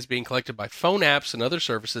this data is being collected by phone apps and other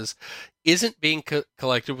services, isn't being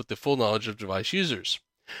collected with the full knowledge of device users.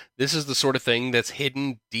 This is the sort of thing that's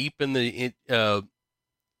hidden deep in the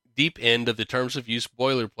deep end of the terms of use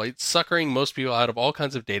boilerplate, suckering most people out of all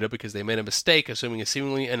kinds of data because they made a mistake assuming a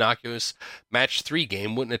seemingly innocuous match 3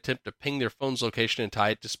 game wouldn't attempt to ping their phone's location and tie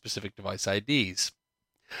it to specific device IDs.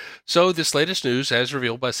 So this latest news, as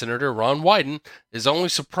revealed by Senator Ron Wyden, is only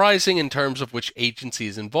surprising in terms of which agency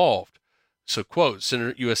is involved. So, quote,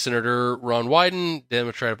 U.S. Senator Ron Wyden,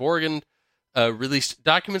 Democrat of Oregon, released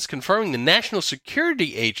documents confirming the National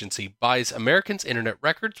Security Agency buys Americans' internet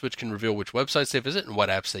records, which can reveal which websites they visit and what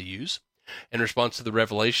apps they use. In response to the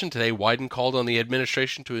revelation, today Wyden called on the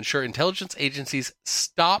administration to ensure intelligence agencies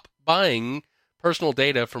stop buying personal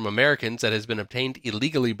data from Americans that has been obtained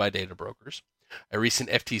illegally by data brokers. A recent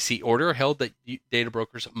FTC order held that data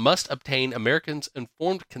brokers must obtain Americans'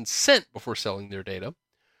 informed consent before selling their data.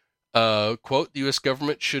 Quote, the U.S.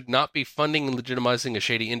 government should not be funding and legitimizing a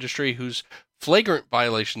shady industry whose flagrant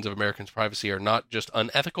violations of Americans' privacy are not just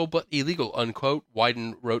unethical but illegal, unquote.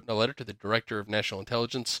 Wyden wrote in a letter to the Director of National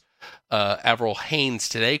Intelligence, Avril Haines,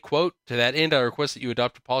 today, quote, to that end, I request that you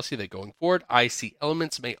adopt a policy that going forward, IC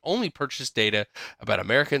Elements may only purchase data about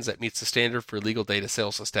Americans that meets the standard for legal data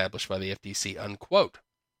sales established by the FTC, unquote.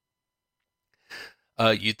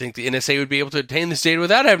 You'd think the NSA would be able to obtain this data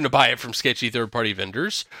without having to buy it from sketchy third-party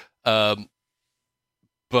vendors. But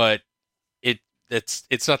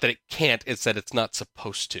it's not that it can't, it's that it's not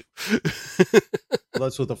supposed to. Well,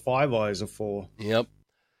 that's what the Five Eyes are for. Yep.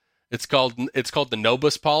 It's called the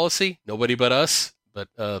No-Bus policy, nobody but us. But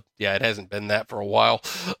yeah, it hasn't been that for a while.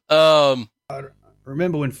 I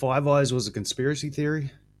remember when Five Eyes was a conspiracy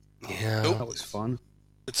theory? Yeah. That was fun.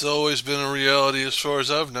 It's always been a reality as far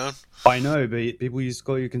as I've known. I know, but people used to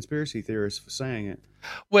call you conspiracy theorists for saying it.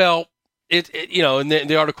 Well, and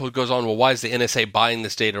the article goes on, well, why is the NSA buying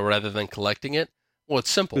this data rather than collecting it? Well,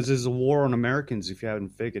 it's simple. Because there's a war on Americans if you haven't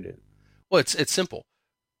figured it. Well, it's simple.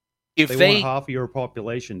 If they want half of your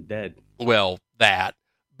population dead. Well, that.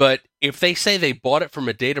 But if they say they bought it from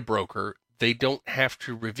a data broker, they don't have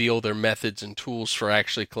to reveal their methods and tools for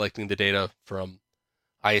actually collecting the data from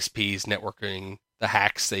ISPs, networking, the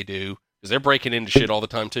hacks they do. Because they're breaking into shit all the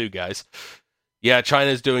time too, guys. Yeah,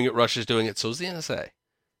 China's doing it, Russia's doing it, so is the NSA.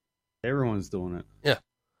 Everyone's doing it. Yeah.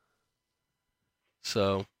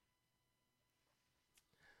 So,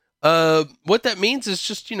 what that means is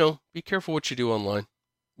just, be careful what you do online.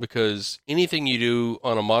 because anything you do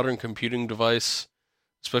on a modern computing device,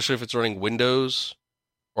 especially if it's running Windows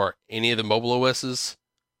or any of the mobile OSs,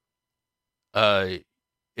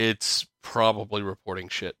 it's probably reporting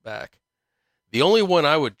shit back. The only one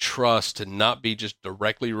I would trust to not be just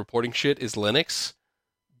directly reporting shit is Linux,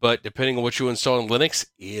 but depending on what you install in Linux,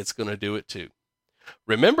 it's going to do it too.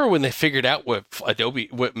 Remember when they figured out what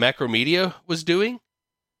Macromedia was doing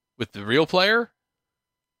with the Real Player?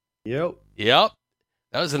 Yep. Yep.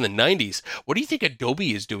 That was in the 90s. What do you think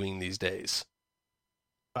Adobe is doing these days?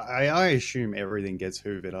 I assume everything gets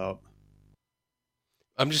hoovered up.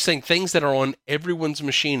 I'm just saying things that are on everyone's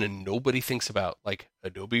machine and nobody thinks about, like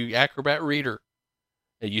Adobe Acrobat Reader.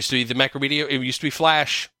 It used to be the Macromedia. It used to be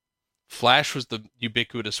Flash. Flash was the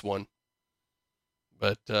ubiquitous one.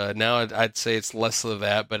 But now I'd say it's less of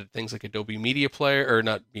that. But things like Adobe Media Player, or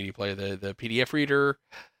not Media Player, the PDF Reader,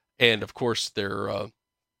 and of course their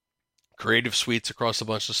creative suites across a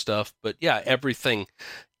bunch of stuff. But yeah,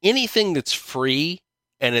 anything that's free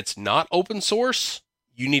and it's not open source,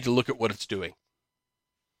 you need to look at what it's doing.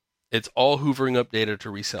 It's all hoovering up data to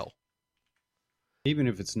resell. Even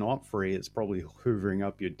if it's not free, it's probably hoovering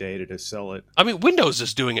up your data to sell it. I mean, Windows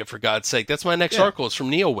is doing it, for God's sake. That's my next article. It's from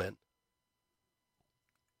NeoWin.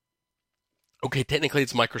 Okay, technically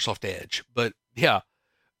it's Microsoft Edge, but yeah.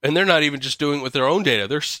 And they're not even just doing it with their own data.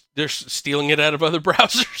 They're stealing it out of other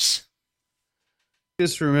browsers.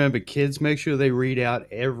 Just remember, kids, make sure they read out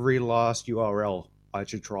every last URL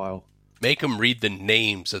at your trial. Make them read the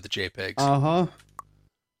names of the JPEGs. Uh-huh.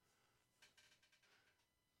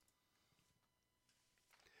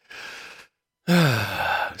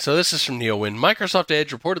 So this is from NeoWin. Microsoft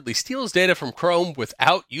Edge reportedly steals data from Chrome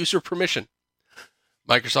without user permission.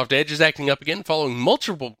 Microsoft Edge is acting up again following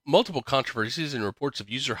multiple controversies and reports of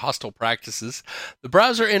user hostile practices. The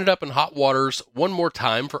browser ended up in hot waters one more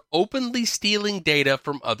time for openly stealing data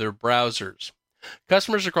from other browsers.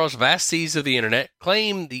 Customers across vast seas of the internet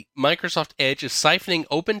claim the Microsoft Edge is siphoning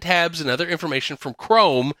open tabs and other information from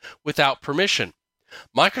Chrome without permission.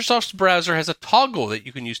 Microsoft's browser has a toggle that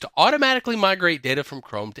you can use to automatically migrate data from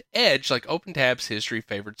Chrome to Edge, like open tabs, history,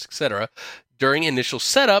 favorites, etc. During initial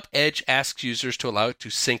setup, Edge asks users to allow it to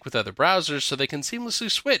sync with other browsers so they can seamlessly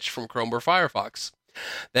switch from Chrome or Firefox.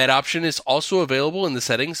 That option is also available in the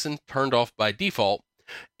settings and turned off by default.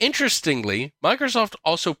 Interestingly, Microsoft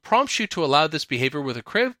also prompts you to allow this behavior with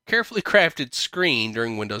a carefully crafted screen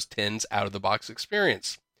during Windows 10's out-of-the-box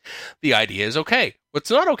experience. The idea is okay. What's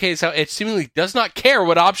not okay is how Edge seemingly does not care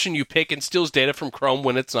what option you pick and steals data from Chrome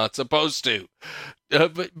when it's not supposed to.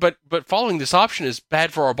 But following this option is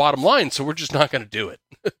bad for our bottom line, so we're just not going to do it.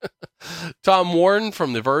 Tom Warren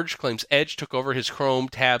from The Verge claims Edge took over his Chrome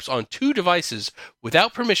tabs on 2 devices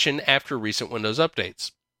without permission after recent Windows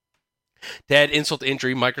updates. To add insult to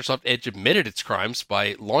injury, Microsoft Edge admitted its crimes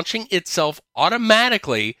by launching itself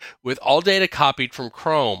automatically with all data copied from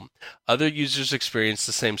Chrome. Other users experienced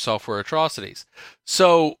the same software atrocities.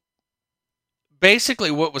 So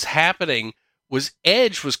basically what was happening was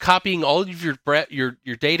Edge was copying all of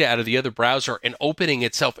your data out of the other browser and opening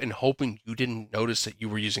itself and hoping you didn't notice that you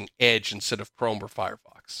were using Edge instead of Chrome or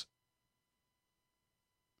Firefox.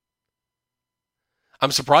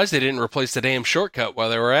 I'm surprised they didn't replace the damn shortcut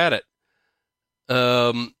while they were at it.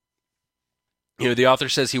 The author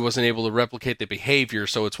says he wasn't able to replicate the behavior,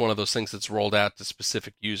 so it's one of those things that's rolled out to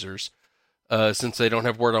specific users. Since they don't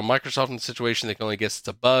have word on Microsoft in the situation, they can only guess it's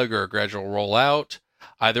a bug or a gradual rollout.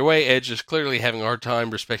 Either way, Edge is clearly having a hard time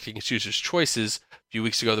respecting its users' choices. A few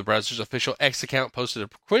weeks ago, the browser's official X account posted a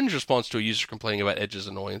cringe response to a user complaining about Edge's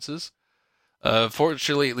annoyances.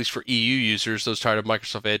 Fortunately, at least for EU users, those tired of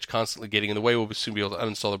Microsoft Edge constantly getting in the way will soon be able to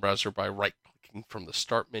uninstall the browser by right-clicking from the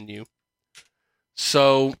Start menu.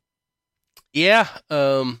 So, yeah,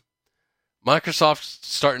 Microsoft's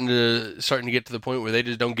starting to get to the point where they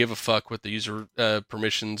just don't give a fuck what the user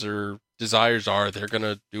permissions or desires are. They're going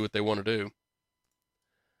to do what they want to do.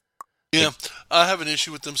 Yeah, I have an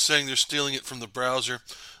issue with them saying they're stealing it from the browser.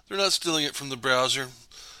 They're not stealing it from the browser.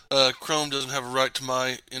 Chrome doesn't have a right to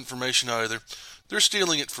my information either. They're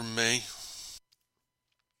stealing it from me.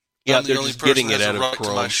 Yeah, I'm the they're only just person getting it that has out a of right Chrome.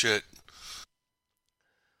 to my shit.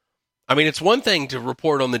 I mean, it's one thing to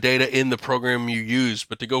report on the data in the program you use,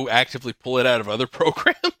 but to go actively pull it out of other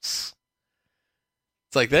programs? It's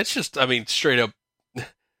like, that's just, I mean, straight up,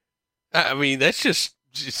 that's just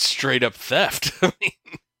straight up theft.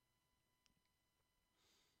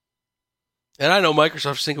 And I know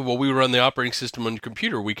Microsoft's thinking, well, we run the operating system on your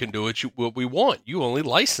computer. We can do what we want. You only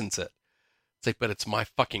license it. It's like, but it's my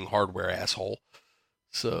fucking hardware, asshole.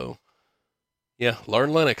 So, yeah,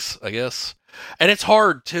 learn Linux, I guess. And it's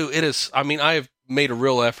hard, too. It is. I mean, I have made a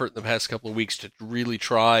real effort in the past couple of weeks to really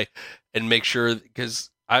try and make sure, because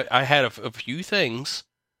I had a few things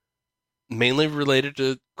mainly related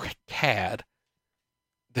to CAD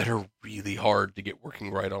that are really hard to get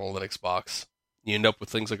working right on a Linux box. You end up with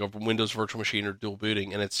things like a Windows virtual machine or dual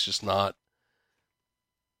booting, and it's just not.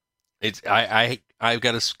 I've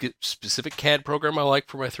got a specific CAD program I like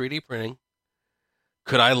for my 3D printing.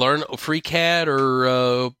 Could I learn FreeCAD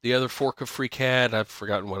or the other fork of FreeCAD? I've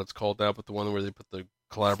forgotten what it's called now, but the one where they put the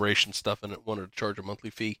collaboration stuff in it, wanted to charge a monthly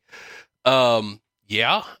fee.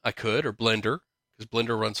 Yeah, I could, or Blender, because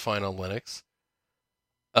Blender runs fine on Linux.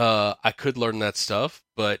 I could learn that stuff,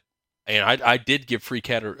 but and I did give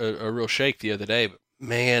FreeCAD a real shake the other day, but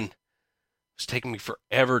man, it's taking me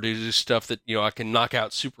forever to do stuff that I can knock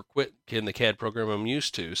out super quick in the CAD program I'm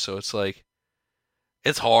used to. So it's like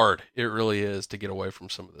it's hard. It really is to get away from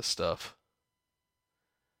some of this stuff.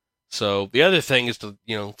 So the other thing is to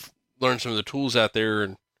learn some of the tools out there,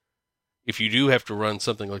 and if you do have to run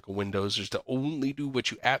something like a Windows, is to only do what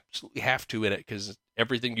you absolutely have to in it, because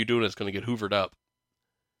everything you do in it is going to get hoovered up.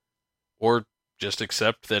 Or just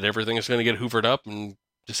accept that everything is going to get hoovered up and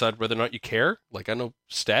decide whether or not you care. Like, I know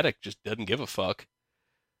Static just doesn't give a fuck.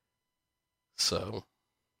 So,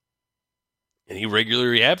 and he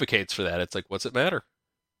regularly advocates for that. It's like, what's it matter?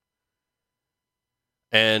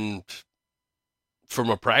 And from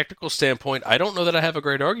a practical standpoint, I don't know that I have a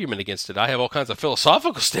great argument against it. I have all kinds of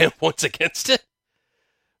philosophical standpoints against it.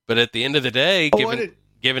 But at the end of the day,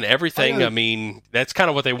 given everything, I mean, that's kind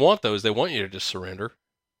of what they want, though, is they want you to just surrender.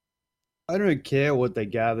 I don't care what they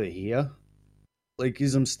gather here. Like,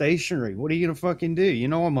 because I'm stationary. What are you going to fucking do? You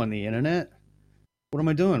know I'm on the internet. What am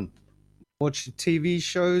I doing? Watching TV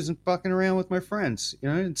shows and fucking around with my friends,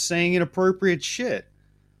 and saying inappropriate shit.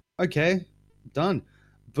 Okay, done.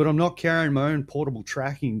 But I'm not carrying my own portable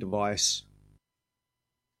tracking device.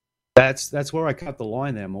 That's where I cut the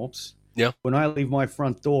line there, Morps. Yeah. When I leave my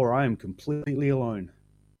front door, I am completely alone.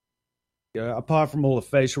 Yeah, apart from all the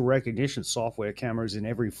facial recognition software cameras in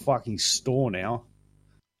every fucking store now.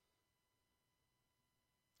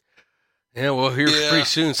 Yeah, well, here pretty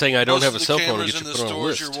soon saying I don't have a cell phone and get you put on a list. Most of the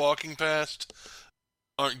cameras in the stores you're walking past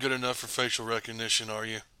aren't good enough for facial recognition, are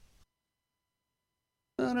you?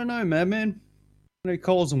 I don't know, Maddman.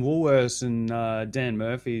 Coles and Woolworths and Dan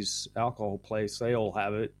Murphy's alcohol place, they all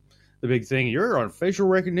have it. The big thing, you're on facial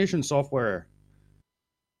recognition software.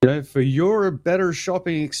 For your better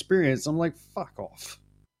shopping experience. I'm like, fuck off.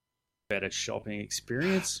 Better shopping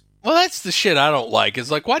experience? Well, that's the shit I don't like. It's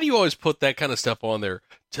like, why do you always put that kind of stuff on there?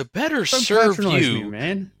 To better serve you,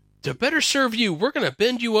 man. To better serve you, we're going to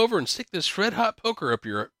bend you over and stick this red hot poker up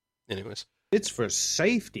your... Anyways. It's for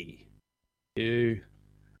safety. You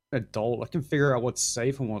adult, I can figure out what's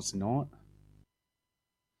safe and what's not.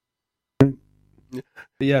 But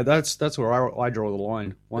yeah, that's where I draw the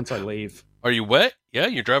line once I leave. Are you wet? Yeah,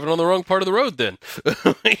 you're driving on the wrong part of the road then.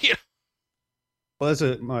 Yeah. Well, that's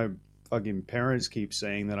what my fucking parents keep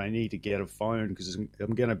saying, that I need to get a phone because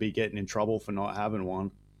I'm going to be getting in trouble for not having one.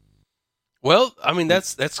 Well, I mean,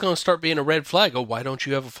 that's going to start being a red flag. Oh, why don't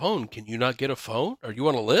you have a phone? Can you not get a phone? Are you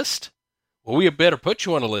on a list? Well, we had better put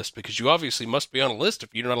you on a list because you obviously must be on a list if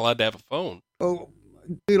you're not allowed to have a phone. Oh,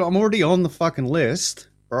 dude, I'm already on the fucking list,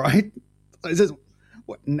 all right?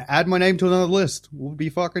 Add my name to another list. What would you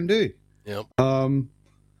fucking do? Yep. I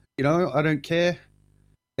don't care.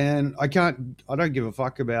 And I don't give a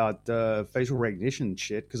fuck about facial recognition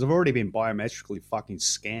shit because I've already been biometrically fucking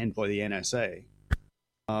scanned by the NSA.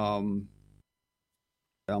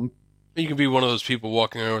 You can be one of those people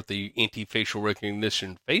walking around with the anti-facial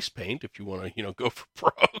recognition face paint if you want to, go for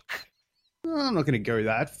broke. I'm not going to go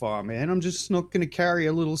that far, man. I'm just not going to carry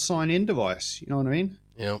a little sign-in device. You know what I mean?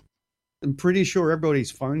 Yeah. I'm pretty sure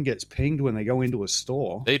everybody's phone gets pinged when they go into a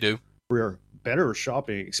store. They do. For a better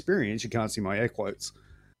shopping experience, you can't see my air quotes.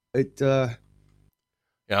 Yeah,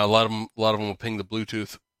 a lot of them will ping the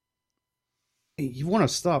Bluetooth. You want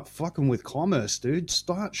to start fucking with commerce, dude?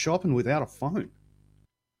 Start shopping without a phone.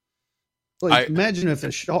 Imagine if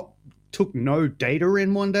a shop took no data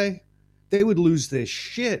in one day, they would lose their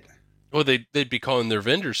shit. Well, they'd be calling their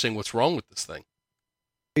vendors saying, "What's wrong with this thing?"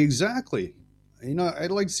 Exactly. I'd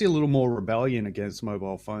like to see a little more rebellion against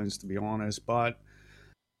mobile phones, to be honest, but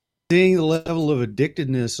seeing the level of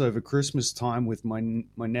addictedness over Christmas time with my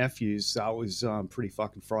nephews, that was pretty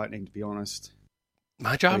fucking frightening, to be honest.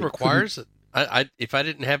 My job requires it. If I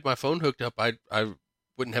didn't have my phone hooked up, I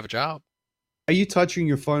wouldn't have a job. Are you touching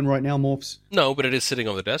your phone right now, Morps? No, but it is sitting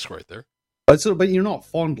on the desk right there. But you're not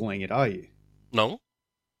fondling it, are you? No.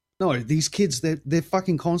 No, these kids, they're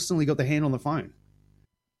fucking constantly got their hand on the phone.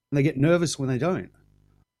 And they get nervous when they don't.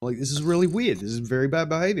 Like, this is really weird. This is very bad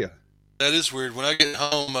behavior. That is weird. When I get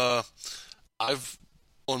home, I've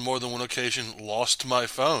on more than one occasion lost my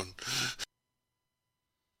phone.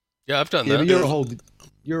 Yeah, I've done Yeah, but that.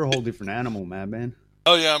 you're a whole different animal, madman.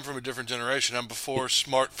 Oh yeah, I'm from a different generation. I'm before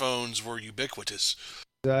smartphones were ubiquitous.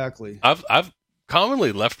 Exactly. I've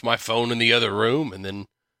commonly left my phone in the other room, and then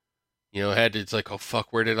had to. It's like, oh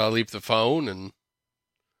fuck, where did I leave the phone? And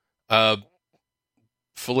uh,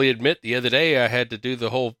 fully admit, the other day I had to do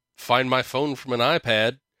the whole find my phone from an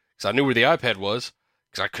iPad because I knew where the iPad was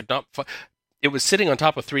because I could not. It was sitting on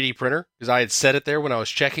top of a 3D printer because I had set it there when I was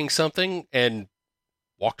checking something and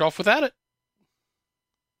walked off without it.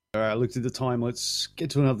 All right, I looked at the time. Let's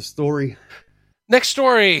get to another story. Next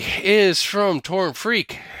story is from Torrent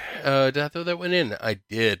Freak. Did I throw that one in? I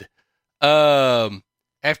did.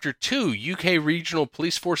 After 2 UK regional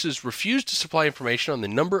police forces refused to supply information on the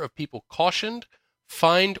number of people cautioned,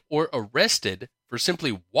 fined, or arrested for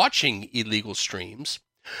simply watching illegal streams,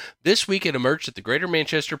 this week it emerged that the Greater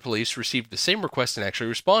Manchester Police received the same request and actually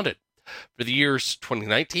responded. For the years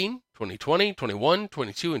 2019, 2020, 21,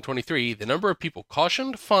 22, and 23, the number of people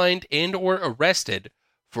cautioned, fined, and or arrested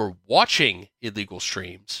for watching illegal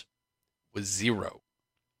streams was 0.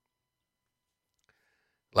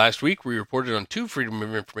 Last week, we reported on 2 Freedom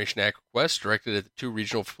of Information Act requests directed at the 2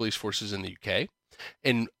 regional police forces in the UK.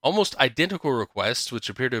 In almost identical requests, which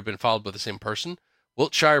appear to have been filed by the same person,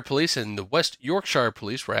 Wiltshire Police and the West Yorkshire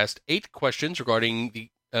Police were asked 8 questions regarding the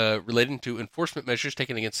relating to enforcement measures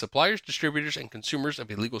taken against suppliers, distributors, and consumers of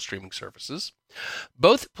illegal streaming services.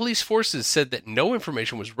 Both police forces said that no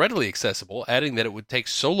information was readily accessible, adding that it would take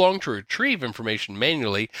so long to retrieve information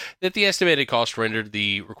manually that the estimated cost rendered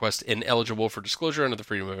the request ineligible for disclosure under the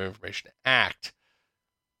Freedom of Information Act.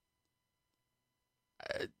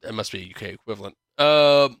 It must be a UK equivalent.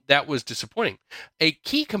 That was disappointing. A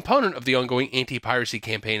key component of the ongoing anti-piracy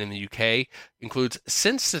campaign in the UK includes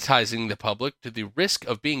sensitizing the public to the risk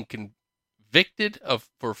of being convicted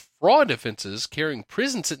for fraud offenses carrying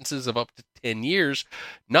prison sentences of up to 10 years,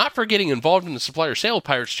 not for getting involved in the supply or sale of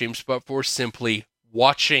pirate streams, but for simply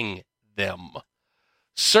watching them.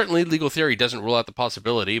 Certainly, legal theory doesn't rule out the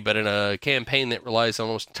possibility, but in a campaign that relies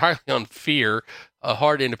almost entirely on fear,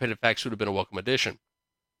 hard independent facts would have been a welcome addition.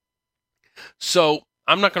 So,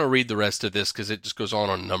 I'm not going to read the rest of this because it just goes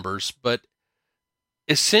on numbers, but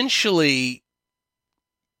essentially,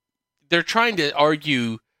 they're trying to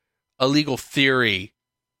argue a legal theory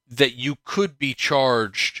that you could be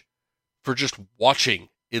charged for just watching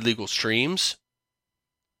illegal streams,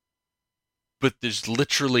 but there's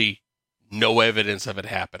literally no evidence of it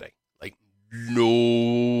happening. Like,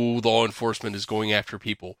 no law enforcement is going after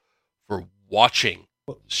people for watching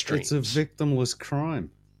streams. It's a victimless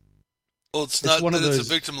crime. Well, it's not that it's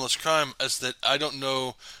a victimless crime, as that I don't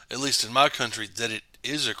know, at least in my country, that it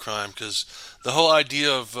is a crime, because the whole idea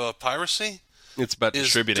of piracy it's about is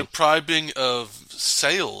distributing. Depriving of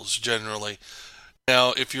sales, generally.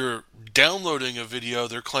 Now, if you're downloading a video,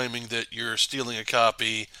 they're claiming that you're stealing a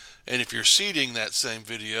copy, and if you're seeding that same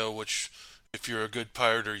video, which, if you're a good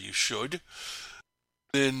pirater, you should,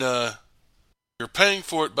 then you're paying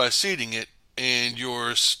for it by seeding it, and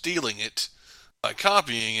you're stealing it by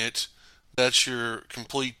copying it. That's your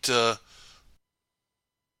complete crap.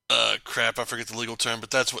 I forget the legal term, but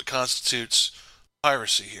that's what constitutes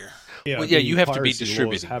piracy here. Yeah, well, yeah, you have to be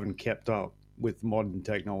distributing. Haven't kept up with modern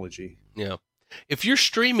technology. Yeah, if you're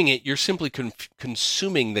streaming it, you're simply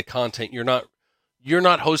consuming the content. You're not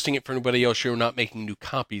hosting it for anybody else. You're not making new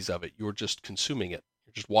copies of it. You're just consuming it.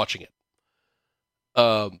 You're just watching it.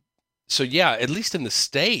 So yeah, at least in the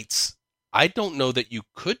States, I don't know that you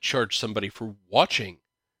could charge somebody for watching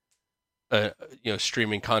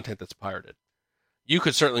streaming content that's pirated. You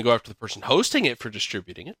could certainly go after the person hosting it for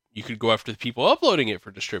distributing it. You could go after the people uploading it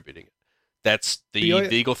for distributing it. That's the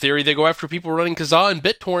legal theory. They go after people running Kazaa and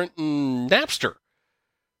BitTorrent and Napster.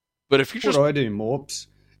 But if you're just... What I do, Morps,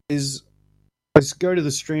 is I just go to the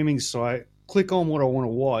streaming site, click on what I want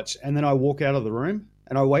to watch, and then I walk out of the room,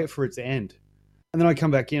 and I wait for it to end. And then I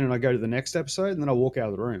come back in and I go to the next episode, and then I walk out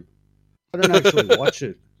of the room. I don't actually watch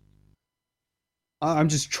it. I'm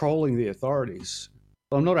just trolling the authorities.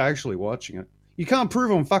 I'm not actually watching it. You can't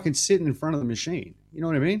prove I'm fucking sitting in front of the machine. You know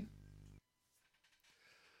what I mean?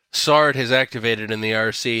 Sard has activated in the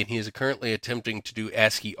RC, and he is currently attempting to do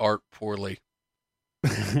ASCII art poorly.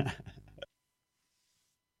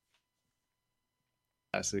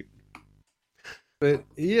 Classic. But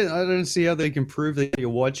yeah, I don't see how they can prove that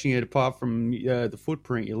you're watching it apart from the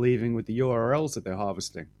footprint you're leaving with the URLs that they're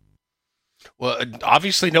harvesting. Well,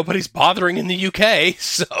 obviously nobody's bothering in the UK,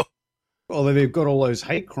 so... Well, they've got all those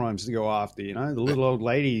hate crimes to go after, the little old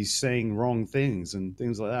ladies saying wrong things and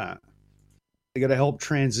things like that. They got to help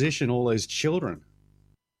transition all those children.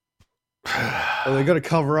 Or they got to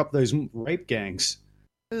cover up those rape gangs.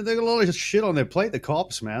 They got a lot of shit on their plate. The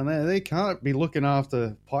cops, man, they can't be looking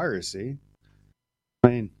after piracy. I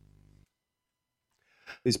mean,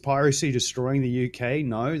 is piracy destroying the UK?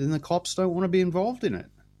 No, then the cops don't want to be involved in it.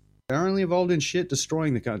 They're only involved in shit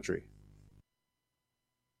destroying the country.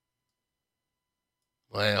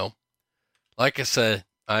 Well, like I said,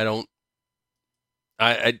 they're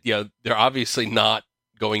obviously not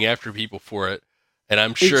going after people for it, and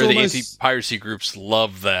I'm sure the anti-piracy groups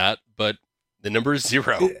love that, but the number is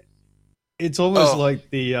 0. It's almost like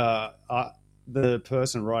the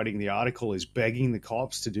person writing the article is begging the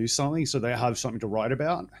cops to do something so they have something to write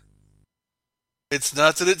about. It's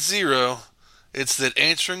not that it's 0. It's that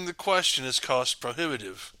answering the question is cost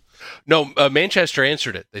prohibitive. No, Manchester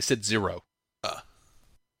answered it. They said 0.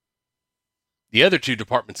 The other 2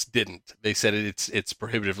 departments didn't. They said it's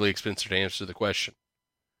prohibitively expensive to answer the question.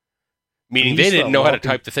 Meaning they didn't know how to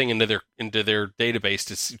type the thing into their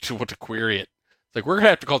database to what to query it. It's like, we're going to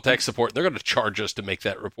have to call tech support, and they're going to charge us to make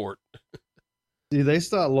that report. Dude, they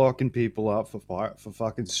start locking people up for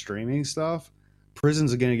fucking streaming stuff.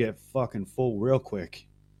 Prisons are going to get fucking full real quick.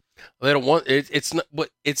 They don't want it. It's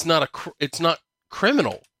not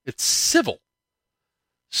criminal. It's civil.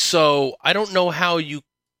 So I don't know how you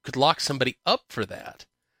could lock somebody up for that.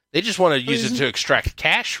 They just want to use it to extract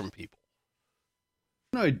cash from people.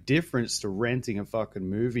 No difference to renting a fucking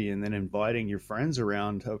movie and then inviting your friends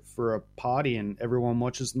around for a party and everyone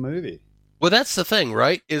watches the movie. Well, that's the thing,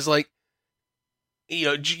 right? Is like,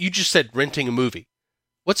 you just said renting a movie.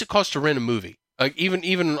 What's it cost to rent a movie?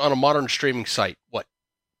 Even on a modern streaming site, what,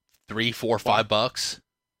 $3, $4, $5?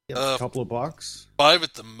 Yeah, a couple of bucks. $5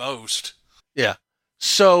 at the most. Yeah.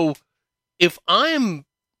 So if I'm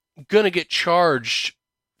going to get charged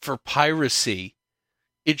for piracy,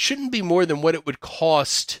 it shouldn't be more than what it would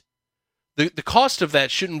cost. The cost of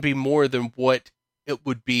that shouldn't be more than what it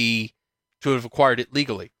would be to have acquired it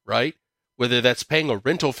legally, right? Whether that's paying a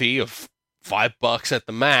rental fee of $5 at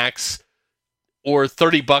the max, or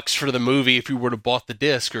 $30 for the movie if you were to bought the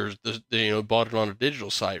disc or bought it on a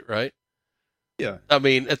digital site, right? Yeah. I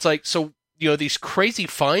mean, it's like, so, these crazy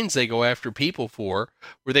fines they go after people for,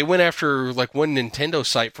 where they went after like one Nintendo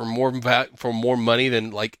site for more money than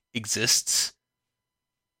like exists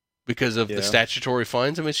because of the statutory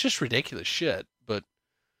fines. I mean, it's just ridiculous shit, but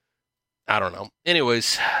I don't know.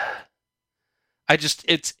 Anyways,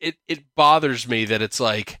 it bothers me that it's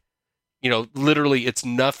like, literally it's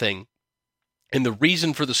nothing. And the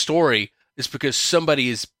reason for the story is because somebody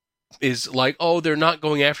is like, oh, they're not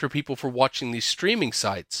going after people for watching these streaming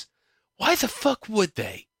sites. Why the fuck would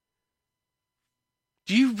they?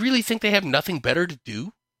 Do you really think they have nothing better to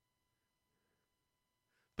do?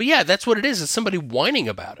 But yeah, that's what it is. It's somebody whining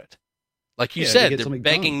about it. Like you said, they're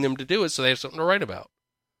begging them to do it so they have something to write about.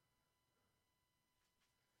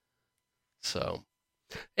 So,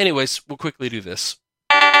 anyways, we'll quickly do this.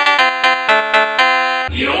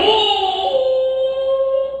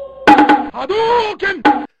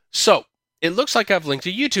 So, it looks like I've linked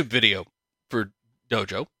a YouTube video for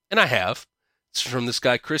Dojo, and I have. It's from this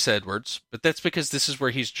guy, Chris Edwards, but that's because this is where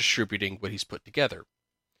he's distributing what he's put together.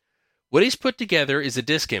 What he's put together is a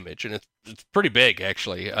disk image, and it's pretty big,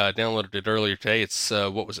 actually. Downloaded it earlier today. It's,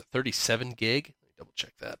 37 gig? Let me double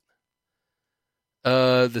check that.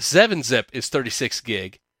 The 7-zip is 36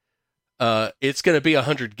 gig. It's going to be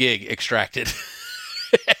 100 gig extracted.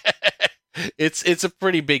 It's a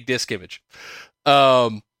pretty big disk image.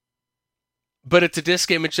 But it's a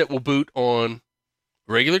disk image that will boot on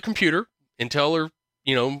regular computer, Intel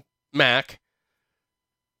or, Mac,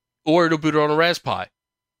 or it'll boot on a Raspberry.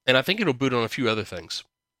 And I think it'll boot on a few other things.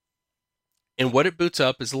 And what it boots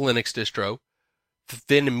up is a Linux distro,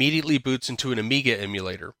 then immediately boots into an Amiga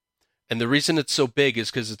emulator. And the reason it's so big is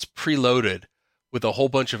because it's preloaded with a whole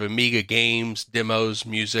bunch of Amiga games, demos,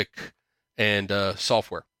 music, and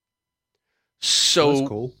software. So that's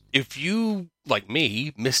cool. If you, like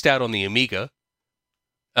me, missed out on the Amiga,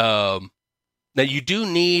 now you do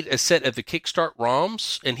need a set of the Kickstart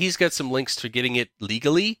ROMs, and he's got some links to getting it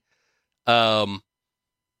legally.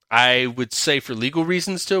 I would say for legal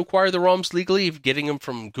reasons to acquire the ROMs legally, if getting them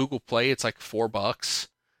from Google Play, it's like $4,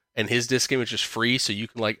 and his disk image is free, so you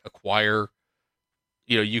can like acquire,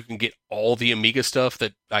 you can get all the Amiga stuff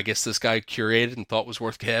that I guess this guy curated and thought was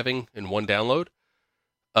worth having in one download.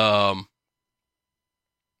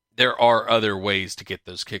 There are other ways to get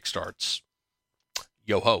those Kickstarts.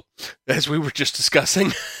 Yo ho, as we were just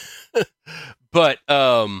discussing. But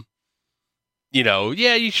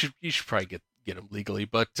you should probably get them legally,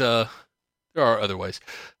 but there are other ways.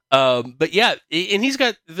 But yeah, and he's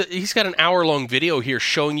got an hour-long video here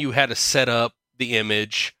showing you how to set up the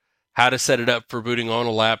image, how to set it up for booting on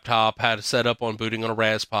a laptop, how to set up on booting on a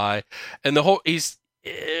Raspberry, and the whole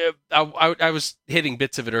I was hitting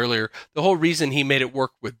bits of it earlier. The whole reason he made it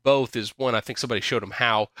work with both is, one, I think somebody showed him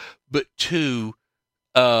how, but two,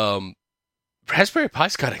 Raspberry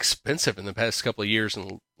Pi's got expensive in the past couple of years,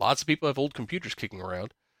 and lots of people have old computers kicking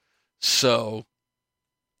around. So,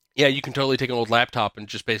 yeah, you can totally take an old laptop and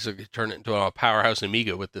just basically turn it into a powerhouse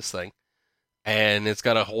Amiga with this thing. And it's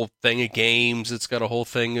got a whole thing of games, it's got a whole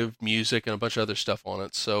thing of music, and a bunch of other stuff on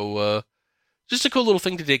it. So, just a cool little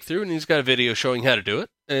thing to dig through, and he's got a video showing how to do it.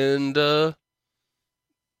 And,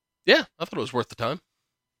 yeah, I thought it was worth the time.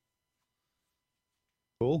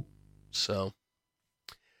 Cool. So,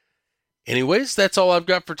 anyways, that's all I've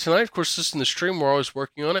got for tonight. Of course, this is in the stream. We're always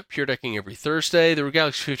working on it. Pure Decking every Thursday. The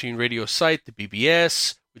Galaxy 15 radio site, the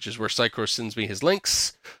BBS, which is where Psycho sends me his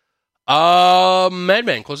links.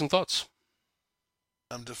 Maddman, closing thoughts.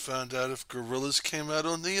 Time to find out if Gorillas came out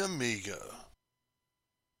on the Amiga.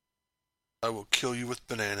 I will kill you with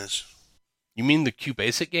bananas. You mean the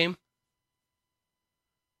QBasic game?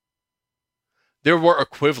 There were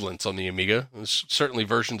equivalents on the Amiga. There's certainly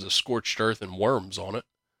versions of Scorched Earth and Worms on it.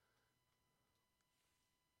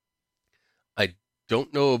 I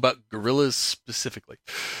don't know about Gorillas specifically.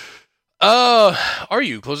 Are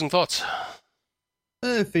you? Closing thoughts?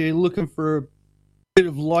 If you're looking for a bit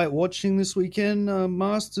of light watching this weekend,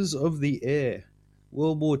 Masters of the Air,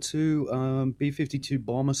 World War II B-52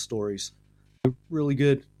 bomber stories. They're really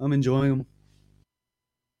good. I'm enjoying them.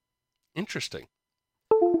 Interesting.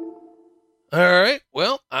 All right.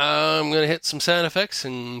 Well, I'm going to hit some sound effects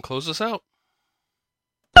and close this out.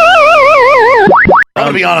 I'm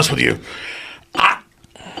going to be honest with you.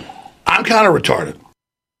 I'm kind of retarded.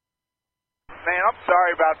 Man, I'm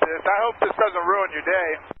sorry about this. I hope this doesn't ruin your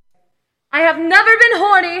day. I have never been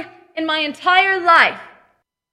horny in my entire life.